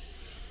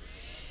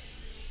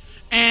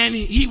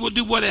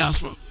do what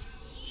else?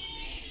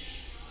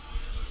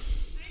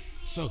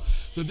 So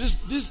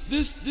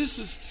this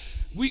is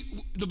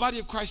the body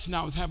of Christ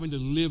now is having to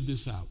live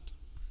this out.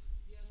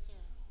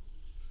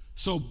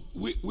 So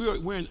we're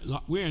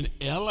in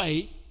LA.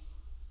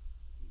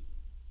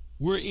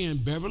 We're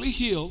in Beverly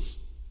Hills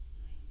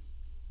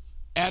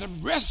at a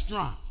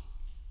restaurant.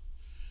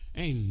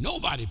 Ain't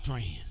nobody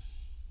praying.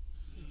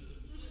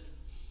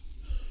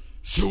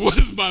 So what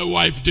does my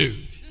wife do?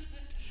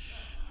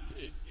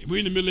 We're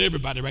in the middle of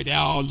everybody right there,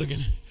 all looking,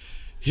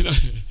 you know.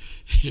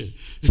 She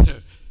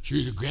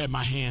used to grab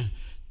my hand.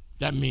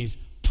 That means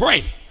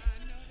pray.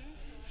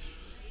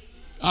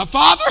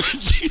 Father, in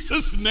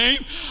Jesus'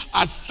 name,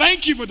 I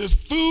thank you for this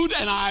food,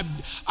 and I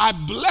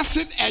bless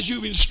it as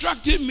you've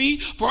instructed me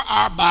for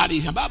our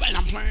bodies. And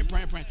I'm praying.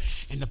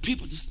 And the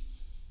people just,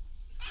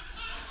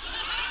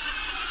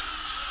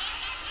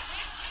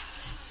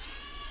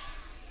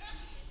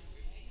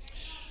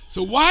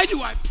 so why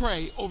do I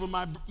pray over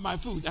my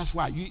food? That's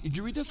why. Did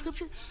you read that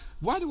scripture?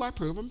 Why do I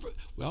pray over my food?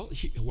 Well,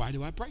 why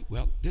do I pray?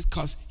 Well, just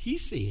because he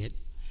said,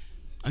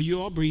 are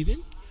you all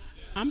breathing?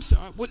 I'm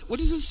sorry. What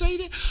does it say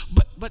there?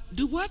 But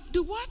do what?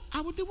 Do what?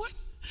 I will do what?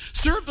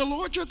 Serve the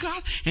Lord your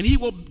God, and he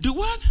will do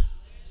what?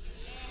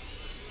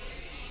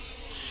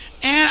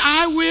 And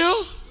I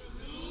will.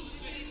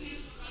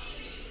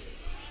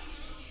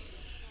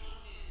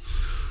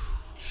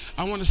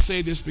 I want to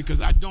say this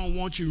because I don't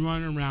want you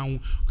running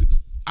around.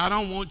 I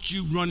don't want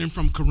you running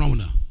from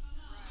Corona.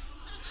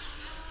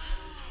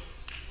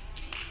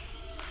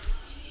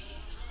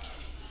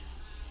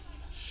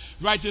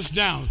 Write this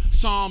down.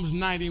 Psalms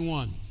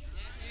 91.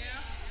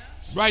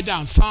 Write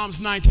down Psalms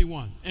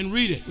 91 and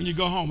read it when you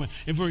go home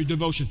and for your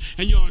devotion,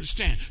 and you'll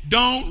understand.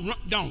 Don't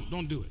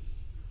do it.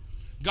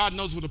 God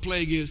knows what a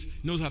plague is,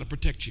 knows how to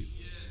protect you.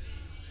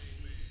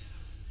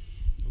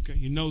 Okay,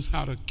 he knows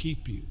how to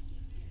keep you.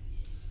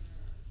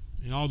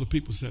 And all the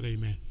people said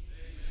amen.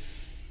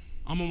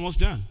 I'm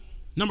almost done.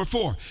 Number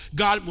 4,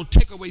 God will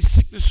take away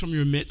sickness from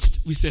your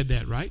midst. We said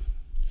that, right?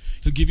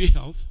 He'll give you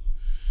health.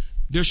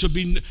 There shall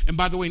be, and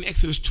by the way, in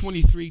Exodus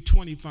 23,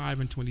 25,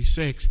 and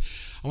 26,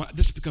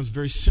 this becomes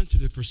very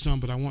sensitive for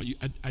some, but I want you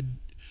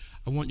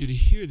to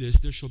hear this.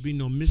 There shall be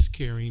no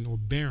miscarrying or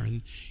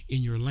barren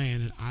in your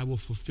land, and I will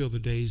fulfill the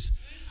days.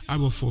 I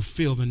will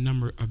fulfill the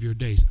number of your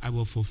days. I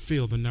will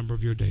fulfill the number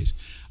of your days.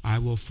 I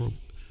will fulfill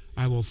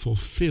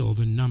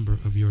the number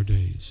of your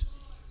days.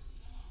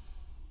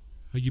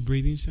 Are you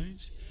breathing,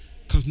 saints?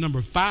 Because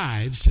number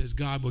 5 says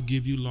God will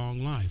give you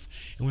long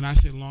life. And when I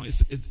say long,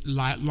 it's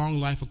long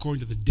life according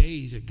to the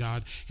days that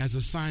God has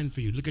assigned for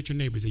you. Look at your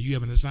neighbor. Say, you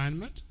have an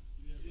assignment?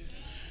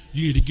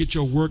 You need to get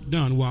your work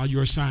done while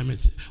your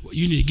assignments.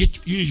 You need to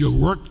get your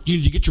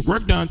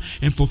work done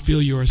and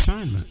fulfill your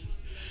assignment.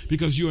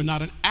 Because you are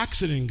not an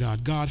accident,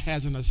 God. God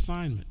has an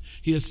assignment.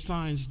 He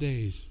assigns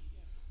days.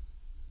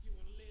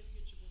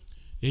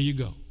 There you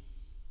go.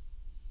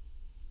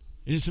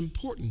 And it's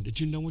important that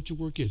you know what your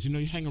work is.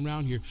 You hang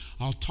around here,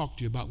 I'll talk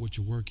to you about what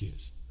your work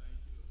is.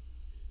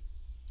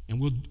 And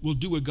we'll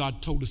do what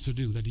God told us to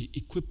do, that He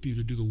equipped you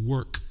to do the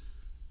work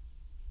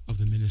of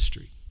the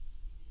ministry.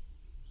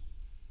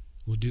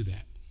 We'll do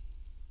that.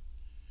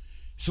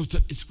 So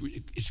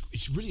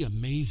it's really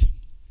amazing.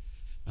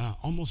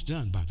 Almost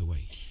done, by the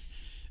way.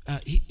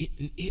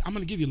 I'm going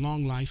to give you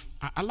long life.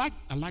 I like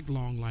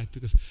long life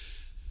because,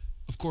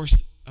 of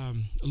course,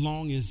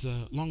 long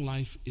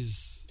life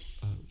is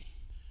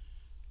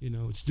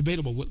it's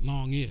debatable what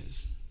long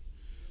is.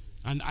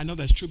 I know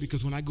that's true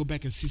because when I go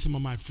back and see some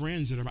of my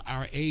friends that are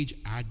our age,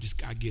 I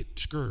get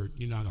scared.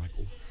 I'm like,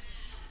 oh.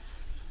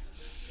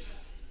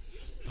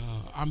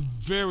 I'm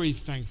very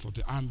thankful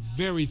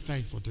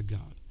to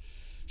God.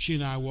 She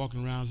and I are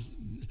walking around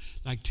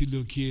like two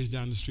little kids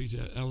down the streets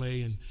of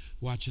L.A. and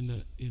watching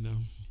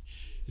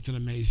it's an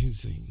amazing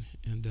scene.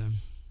 And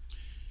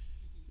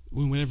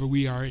whenever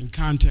we are in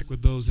contact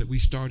with those that we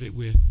started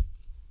with,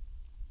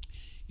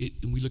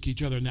 and we look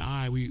each other in the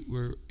eye,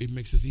 it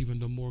makes us even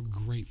the more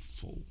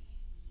grateful.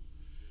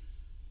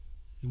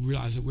 And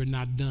realize that we're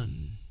not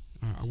done.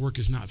 Our work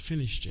is not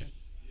finished yet.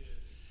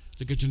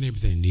 Look at your neighbor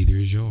and say, neither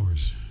is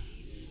yours.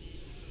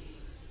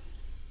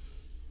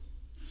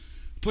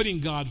 Putting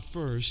God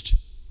first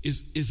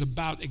is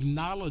about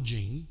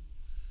acknowledging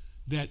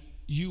that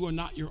you are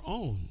not your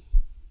own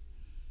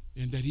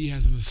and that He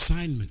has an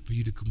assignment for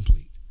you to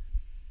complete.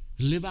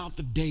 Live out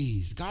the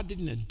days. God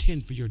didn't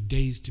intend for your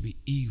days to be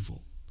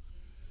evil.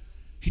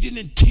 He didn't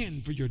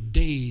intend for your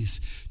days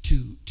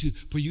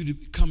for you to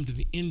come to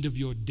the end of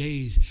your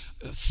days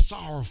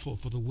sorrowful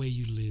for the way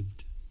you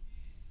lived,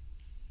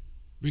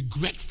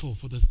 regretful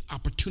for the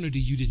opportunity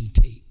you didn't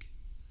take.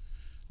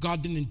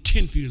 God didn't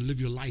intend for you to live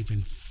your life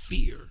in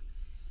fear.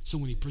 So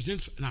when He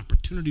presents an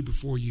opportunity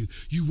before you,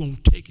 you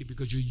won't take it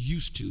because you're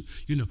used to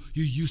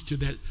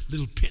that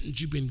little pittance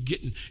you've been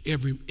getting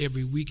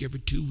every week, every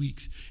 2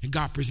 weeks. And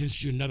God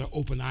presents you another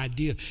open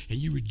idea and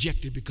you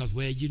reject it because,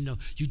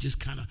 you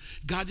just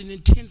God didn't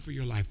intend for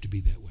your life to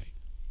be that way.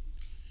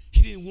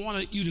 He didn't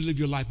want you to live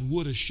your life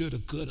woulda, shoulda,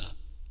 coulda.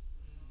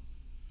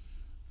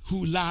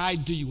 Who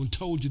lied to you and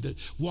told you that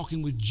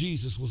walking with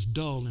Jesus was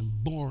dull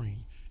and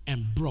boring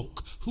and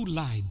broke? Who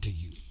lied to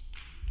you?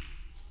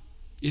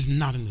 It's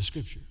not in the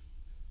scripture.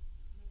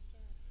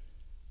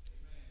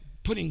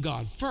 Putting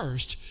God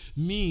first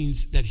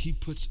means that He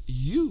puts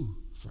you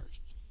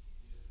first.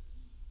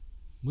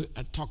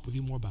 I'll talk with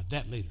you more about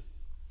that later.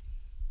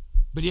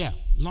 But He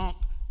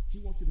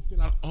wants you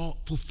to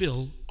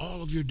fulfill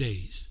all of your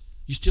days.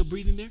 You still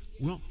breathing there?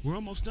 Well, we're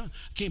almost done.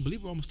 I can't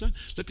believe we're almost done.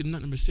 Look at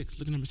number 6.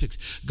 Look at number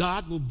 6.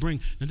 God will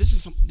bring. Now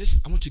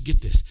I want you to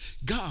get this.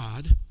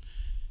 God,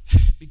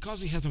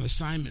 because He has an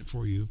assignment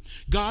for you,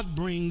 God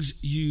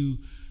brings you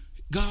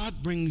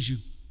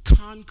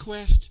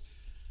conquest.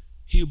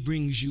 He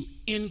brings you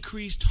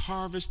increased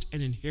harvest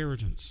and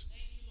inheritance.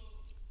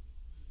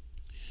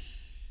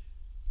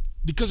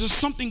 Because there's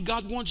something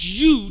God wants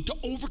you to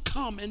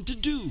overcome and to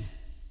do.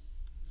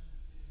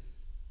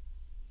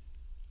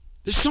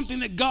 There's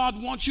something that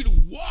God wants you to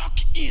walk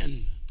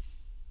in.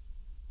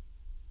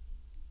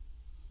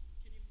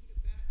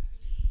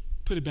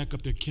 Put it back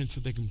up there, Ken, so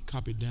they can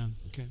copy it down,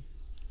 okay?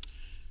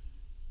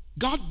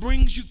 God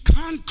brings you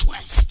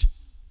conquest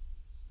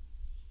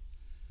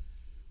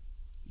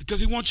because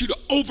He wants you to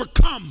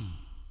overcome.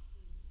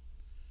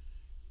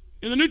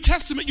 In the New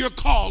Testament, you're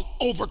called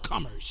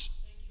overcomers.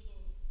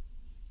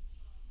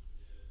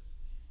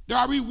 There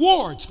are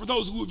rewards for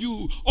those of you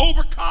who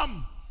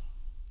overcome,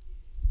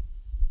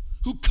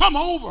 who come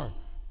over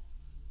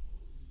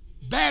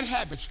bad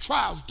habits,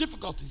 trials,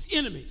 difficulties,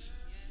 enemies,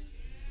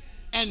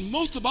 and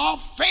most of all,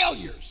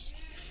 failures.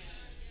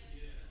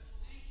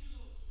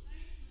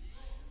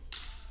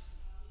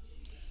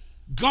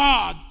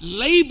 God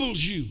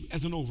labels you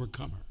as an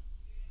overcomer.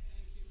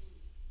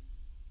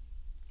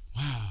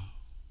 Wow.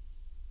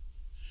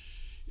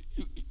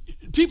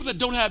 People that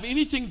don't have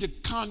anything to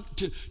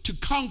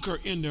conquer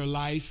in their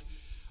life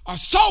are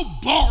so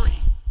boring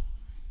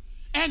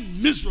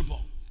and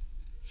miserable.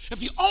 If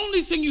the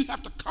only thing you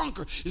have to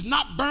conquer is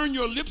not burn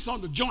your lips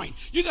on the joint,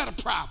 you got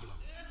a problem.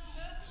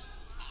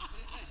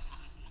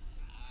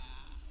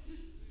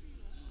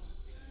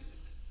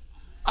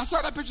 I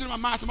saw that picture in my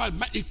mind.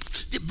 Somebody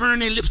burn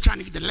their lips trying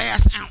to get the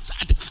last ounce.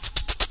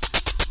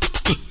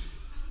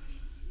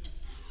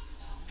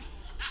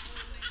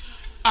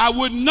 I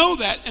wouldn't know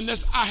that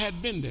unless I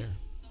had been there.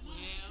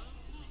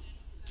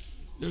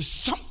 There's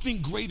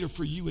something greater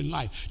for you in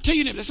life. Tell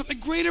your neighbor, there's something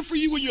greater for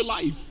you in your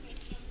life.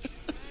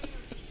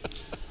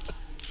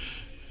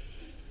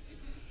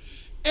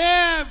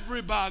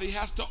 Everybody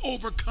has to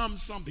overcome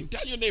something.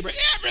 Tell your neighbor,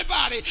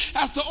 everybody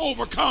has to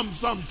overcome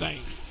something.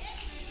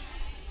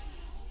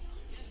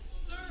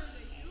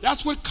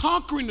 That's what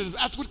conquering is.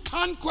 That's what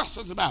conquest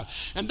is about.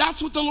 And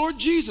that's what the Lord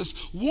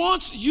Jesus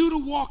wants you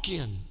to walk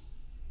in.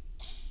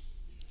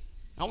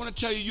 I want to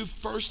tell you, you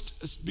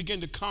first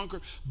begin to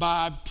conquer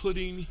by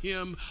putting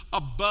him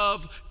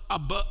above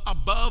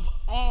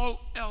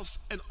all else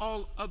and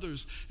all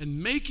others,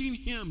 and making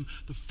him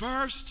the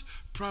first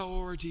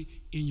priority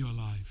in your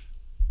life.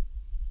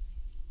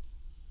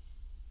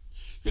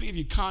 He's going to give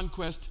you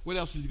conquest. What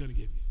else is he going to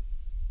give you?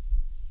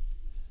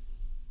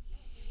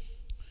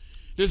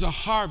 There's a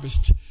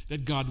harvest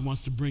that God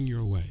wants to bring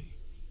your way.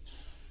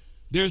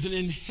 There's an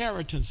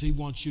inheritance he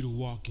wants you to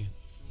walk in,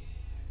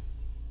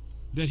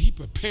 that he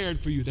prepared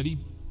for you, that he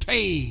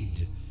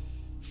paid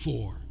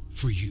for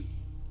you.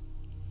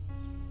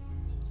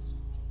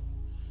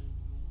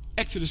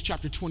 Exodus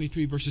chapter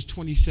 23, verses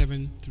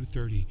 27 through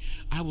 30.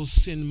 I will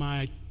send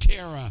my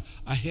terror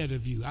ahead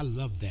of you. I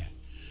love that.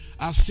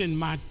 I'll send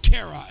my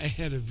terror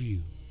ahead of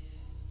you.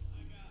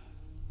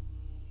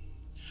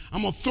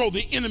 I'm going to throw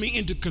the enemy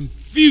into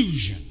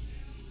confusion.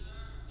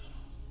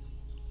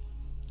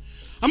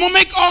 I'm going to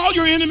make all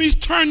your enemies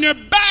turn their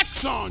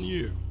backs on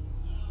you.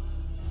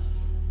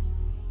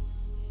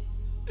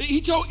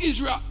 He told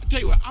Israel, I tell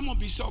you what, I'm gonna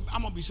be so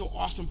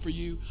awesome for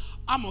you.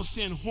 I'm gonna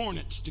send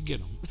hornets to get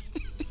them.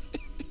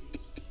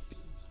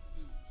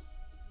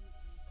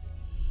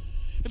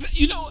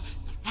 You know,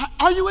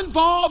 are you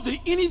involved in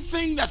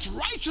anything that's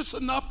righteous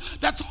enough,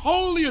 that's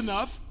holy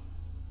enough,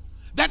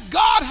 that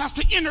God has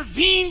to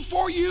intervene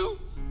for you?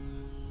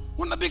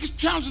 One of the biggest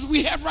challenges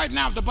we have right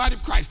now in the body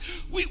of Christ,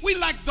 we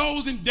like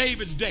those in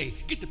David's day.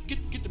 Get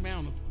the man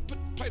on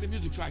play the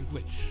music so I can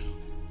quit.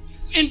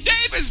 In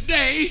David's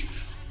day,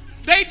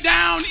 they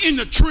down in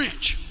the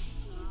trench.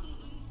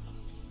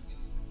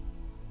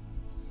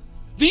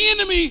 The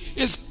enemy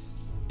is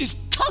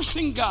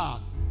cursing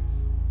God.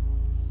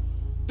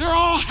 They're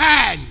all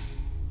hiding.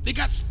 They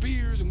got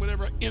spears and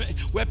whatever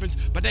weapons,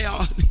 but they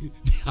all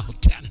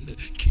down in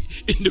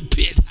the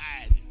pit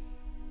hiding.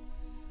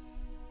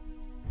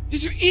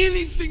 Is there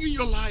anything in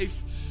your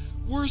life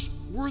worth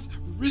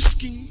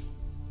risking?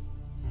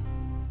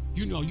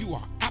 You know you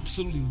are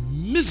absolutely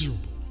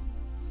miserable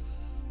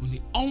when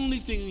the only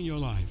thing in your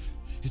life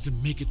is to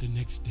make it the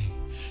next day.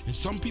 And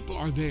some people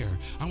are there.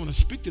 I want to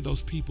speak to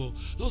those people.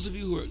 Those of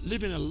you who are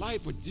living a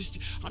life with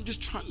I'm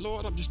just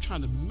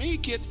trying to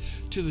make it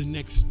to the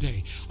next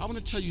day. I want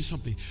to tell you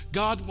something.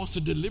 God wants to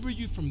deliver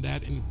you from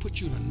that and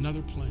put you in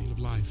another plane of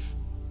life.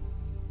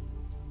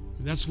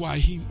 And that's why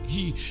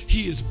he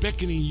is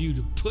beckoning you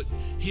to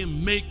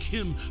make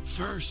him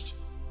first.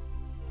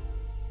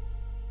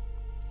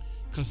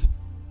 Because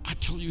I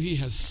tell you, he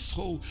has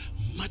so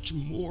much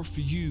more for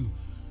you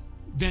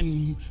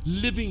than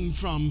living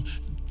from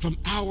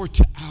hour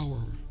to hour,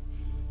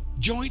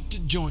 joint to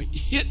joint,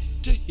 hit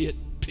to hit,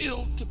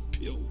 pill to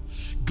pill,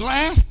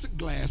 glass to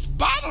glass,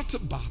 bottle to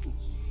bottle,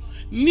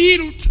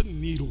 needle to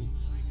needle.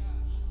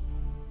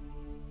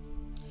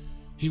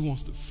 He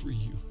wants to free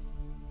you,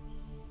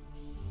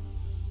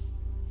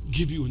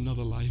 give you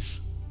another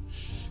life,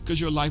 because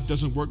your life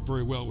doesn't work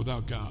very well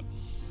without God.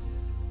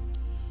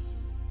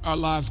 Our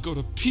lives go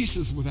to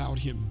pieces without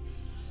him.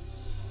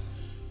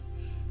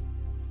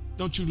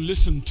 Don't you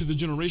listen to the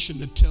generation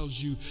that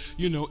tells you,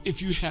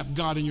 if you have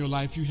God in your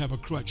life, you have a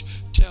crutch.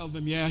 Tell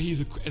them, yeah,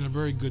 he's a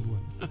very good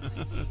one.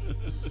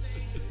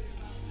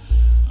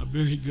 A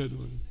very good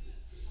one.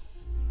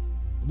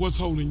 What's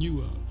holding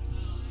you up?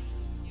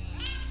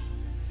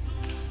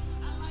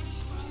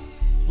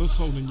 What's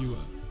holding you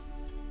up?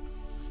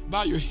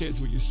 Bow your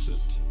heads where you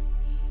sit.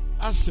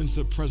 I sense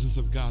the presence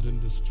of God in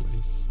this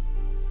place.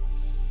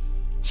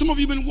 Some of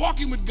you have been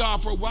walking with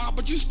God for a while,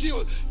 but you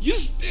still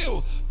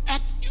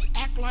act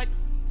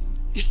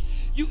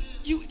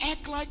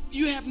like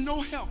you have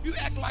no help. You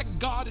act like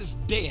God is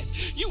dead.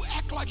 You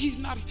act like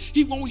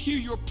he won't hear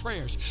your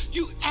prayers.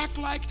 You act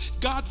like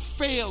God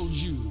failed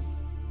you.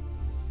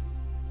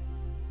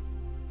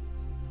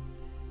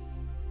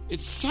 It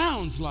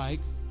sounds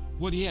like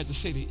what he had to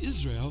say to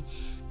Israel,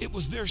 it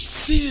was their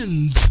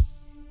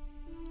sins.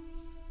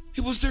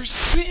 It was their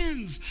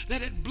sins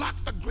that had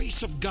blocked the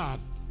grace of God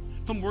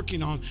from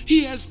working on.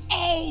 He has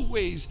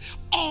always,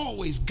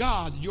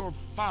 God, your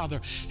Father,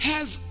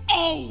 has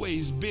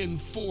always been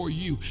for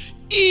you,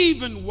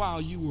 even while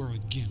you were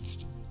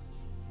against him.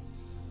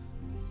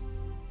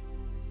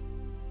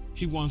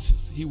 He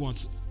wants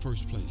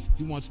first place.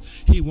 He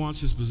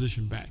wants his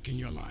position back in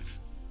your life.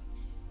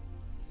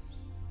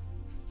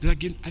 I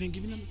didn't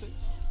give you number 7?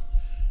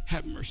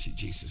 Have mercy,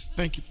 Jesus.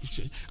 Thank you for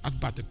sharing. I was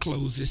about to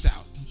close this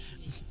out.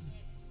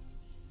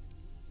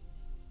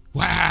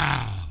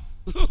 Wow.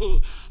 I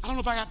don't know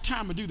if I got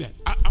time to do that.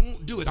 I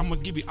won't do it.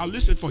 I'll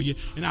list it for you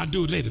and I'll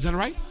do it later. Is that all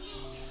right?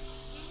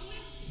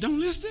 Don't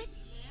list it?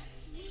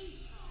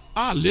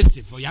 I'll list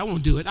it for you. I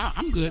won't do it.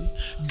 I'm good.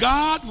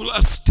 God will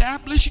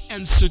establish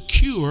and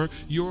secure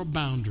your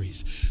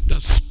boundaries.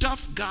 The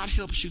stuff God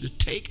helps you to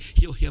take,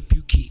 he'll help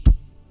you keep. All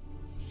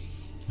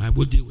right,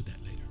 we'll deal with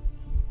that later.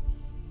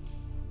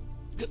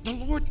 The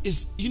Lord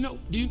is,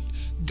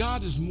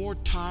 God is more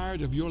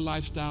tired of your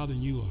lifestyle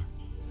than you are.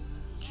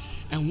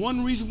 And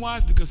one reason why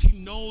is because he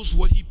knows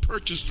what he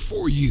purchased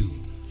for you.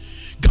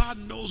 God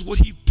knows what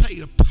he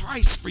paid a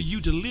price for you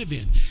to live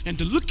in. And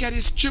to look at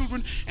his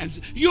children, and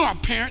you're a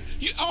parent,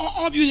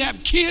 all of you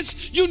have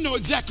kids, you know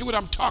exactly what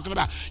I'm talking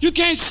about. You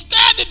can't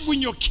stand it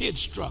when your kids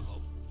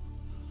struggle.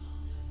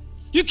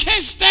 You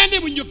can't stand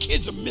it when your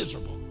kids are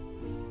miserable.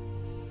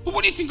 But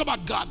what do you think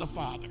about God the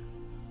Father?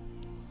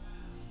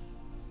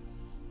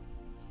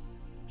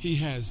 He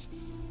has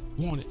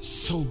wanted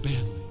so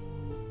badly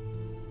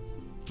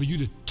for you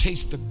to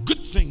taste the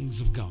good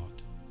things of God,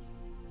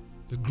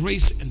 the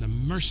grace and the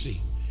mercy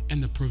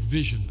and the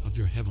provision of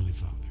your Heavenly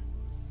Father.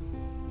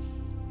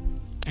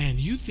 And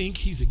you think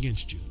he's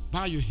against you.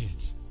 Bow your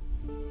heads.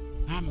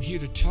 I'm here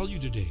to tell you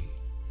today.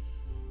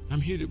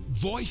 I'm here to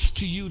voice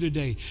to you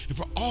today, and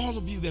for all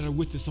of you that are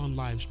with us on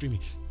live streaming,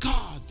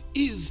 God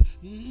is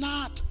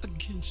not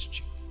against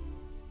you.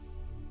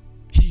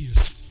 He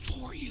is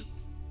for you.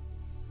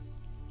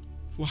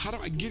 Well, how do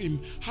I get him?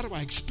 How do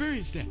I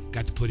experience that?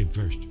 Got to put him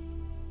first.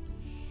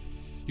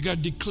 You got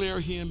to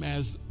declare him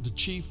as the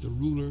chief, the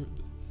ruler,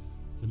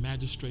 the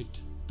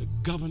magistrate, the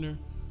governor,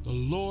 the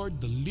Lord,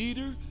 the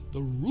leader,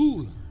 the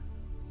ruler,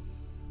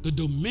 the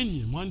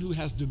dominion, one who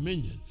has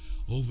dominion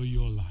over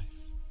your life.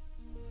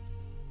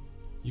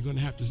 You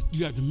have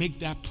to make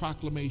that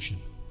proclamation,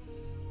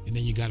 and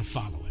then you got to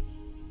follow him.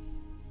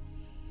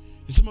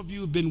 And some of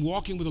you have been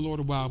walking with the Lord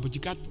a while, but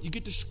you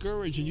get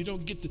discouraged, and you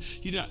don't get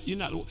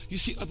you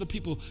see other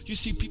people, you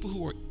see people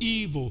who are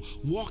evil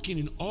walking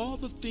in all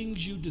the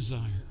things you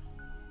desire.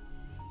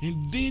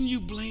 And then you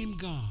blame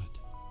God.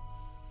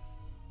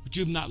 But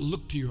you've not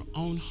looked to your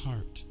own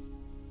heart.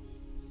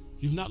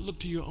 You've not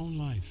looked to your own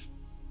life.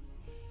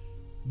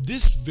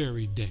 This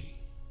very day,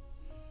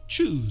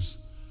 choose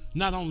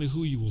not only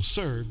who you will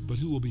serve, but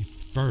who will be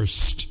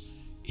first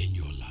in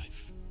your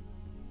life.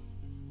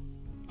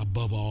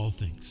 Above all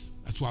things.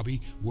 That's why we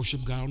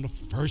worship God on the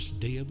first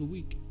day of the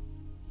week.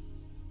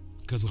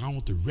 Because I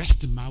want the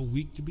rest of my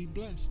week to be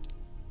blessed.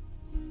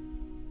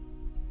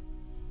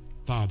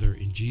 Father,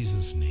 in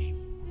Jesus'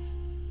 name,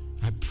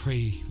 I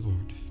pray,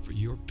 Lord, for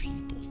your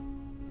people.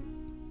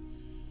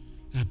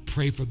 I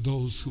pray for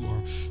those who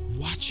are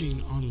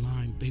watching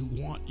online. They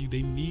want you.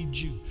 They need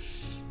you.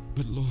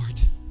 But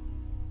Lord,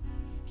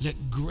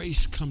 let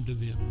grace come to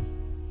them.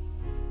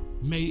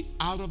 May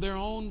out of their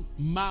own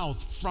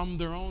mouth, from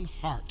their own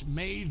heart,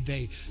 may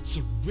they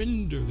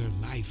surrender their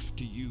life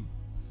to you.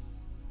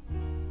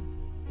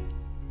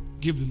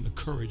 Give them the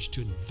courage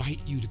to invite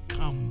you to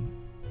come.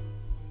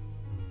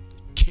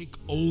 Take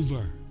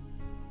over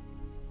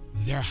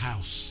their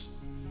house,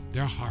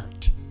 their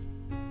heart,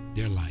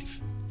 their life.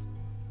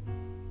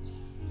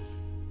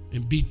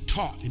 And be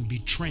taught and be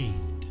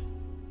trained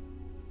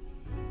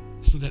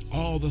so that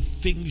all the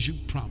things you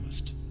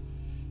promised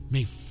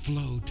may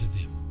flow to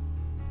them.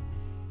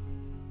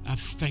 I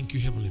thank you,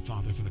 Heavenly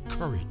Father, for the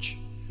courage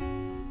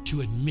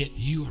to admit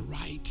you are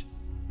right.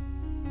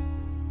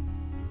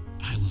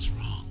 I was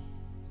wrong.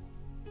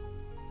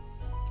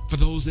 For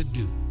those that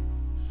do,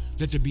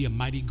 let there be a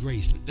mighty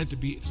grace. Let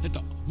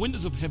the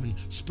windows of heaven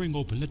spring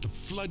open. Let the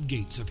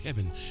floodgates of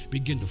heaven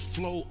begin to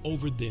flow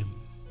over them.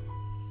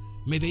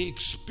 May they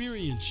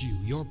experience you,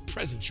 your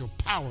presence, your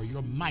power,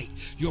 your might,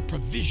 your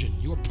provision,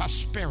 your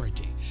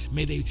prosperity.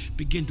 May they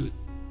begin to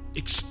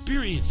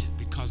experience it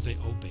because they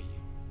obey you.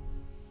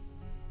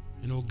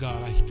 And oh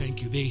God, I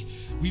thank you.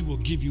 We will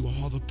give you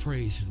all the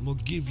praise, and we'll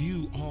give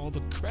you all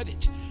the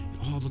credit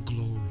and all the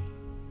glory.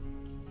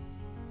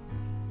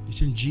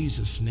 It's in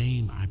Jesus'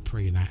 name I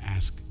pray and I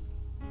ask.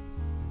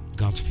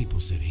 God's people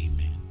said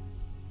amen.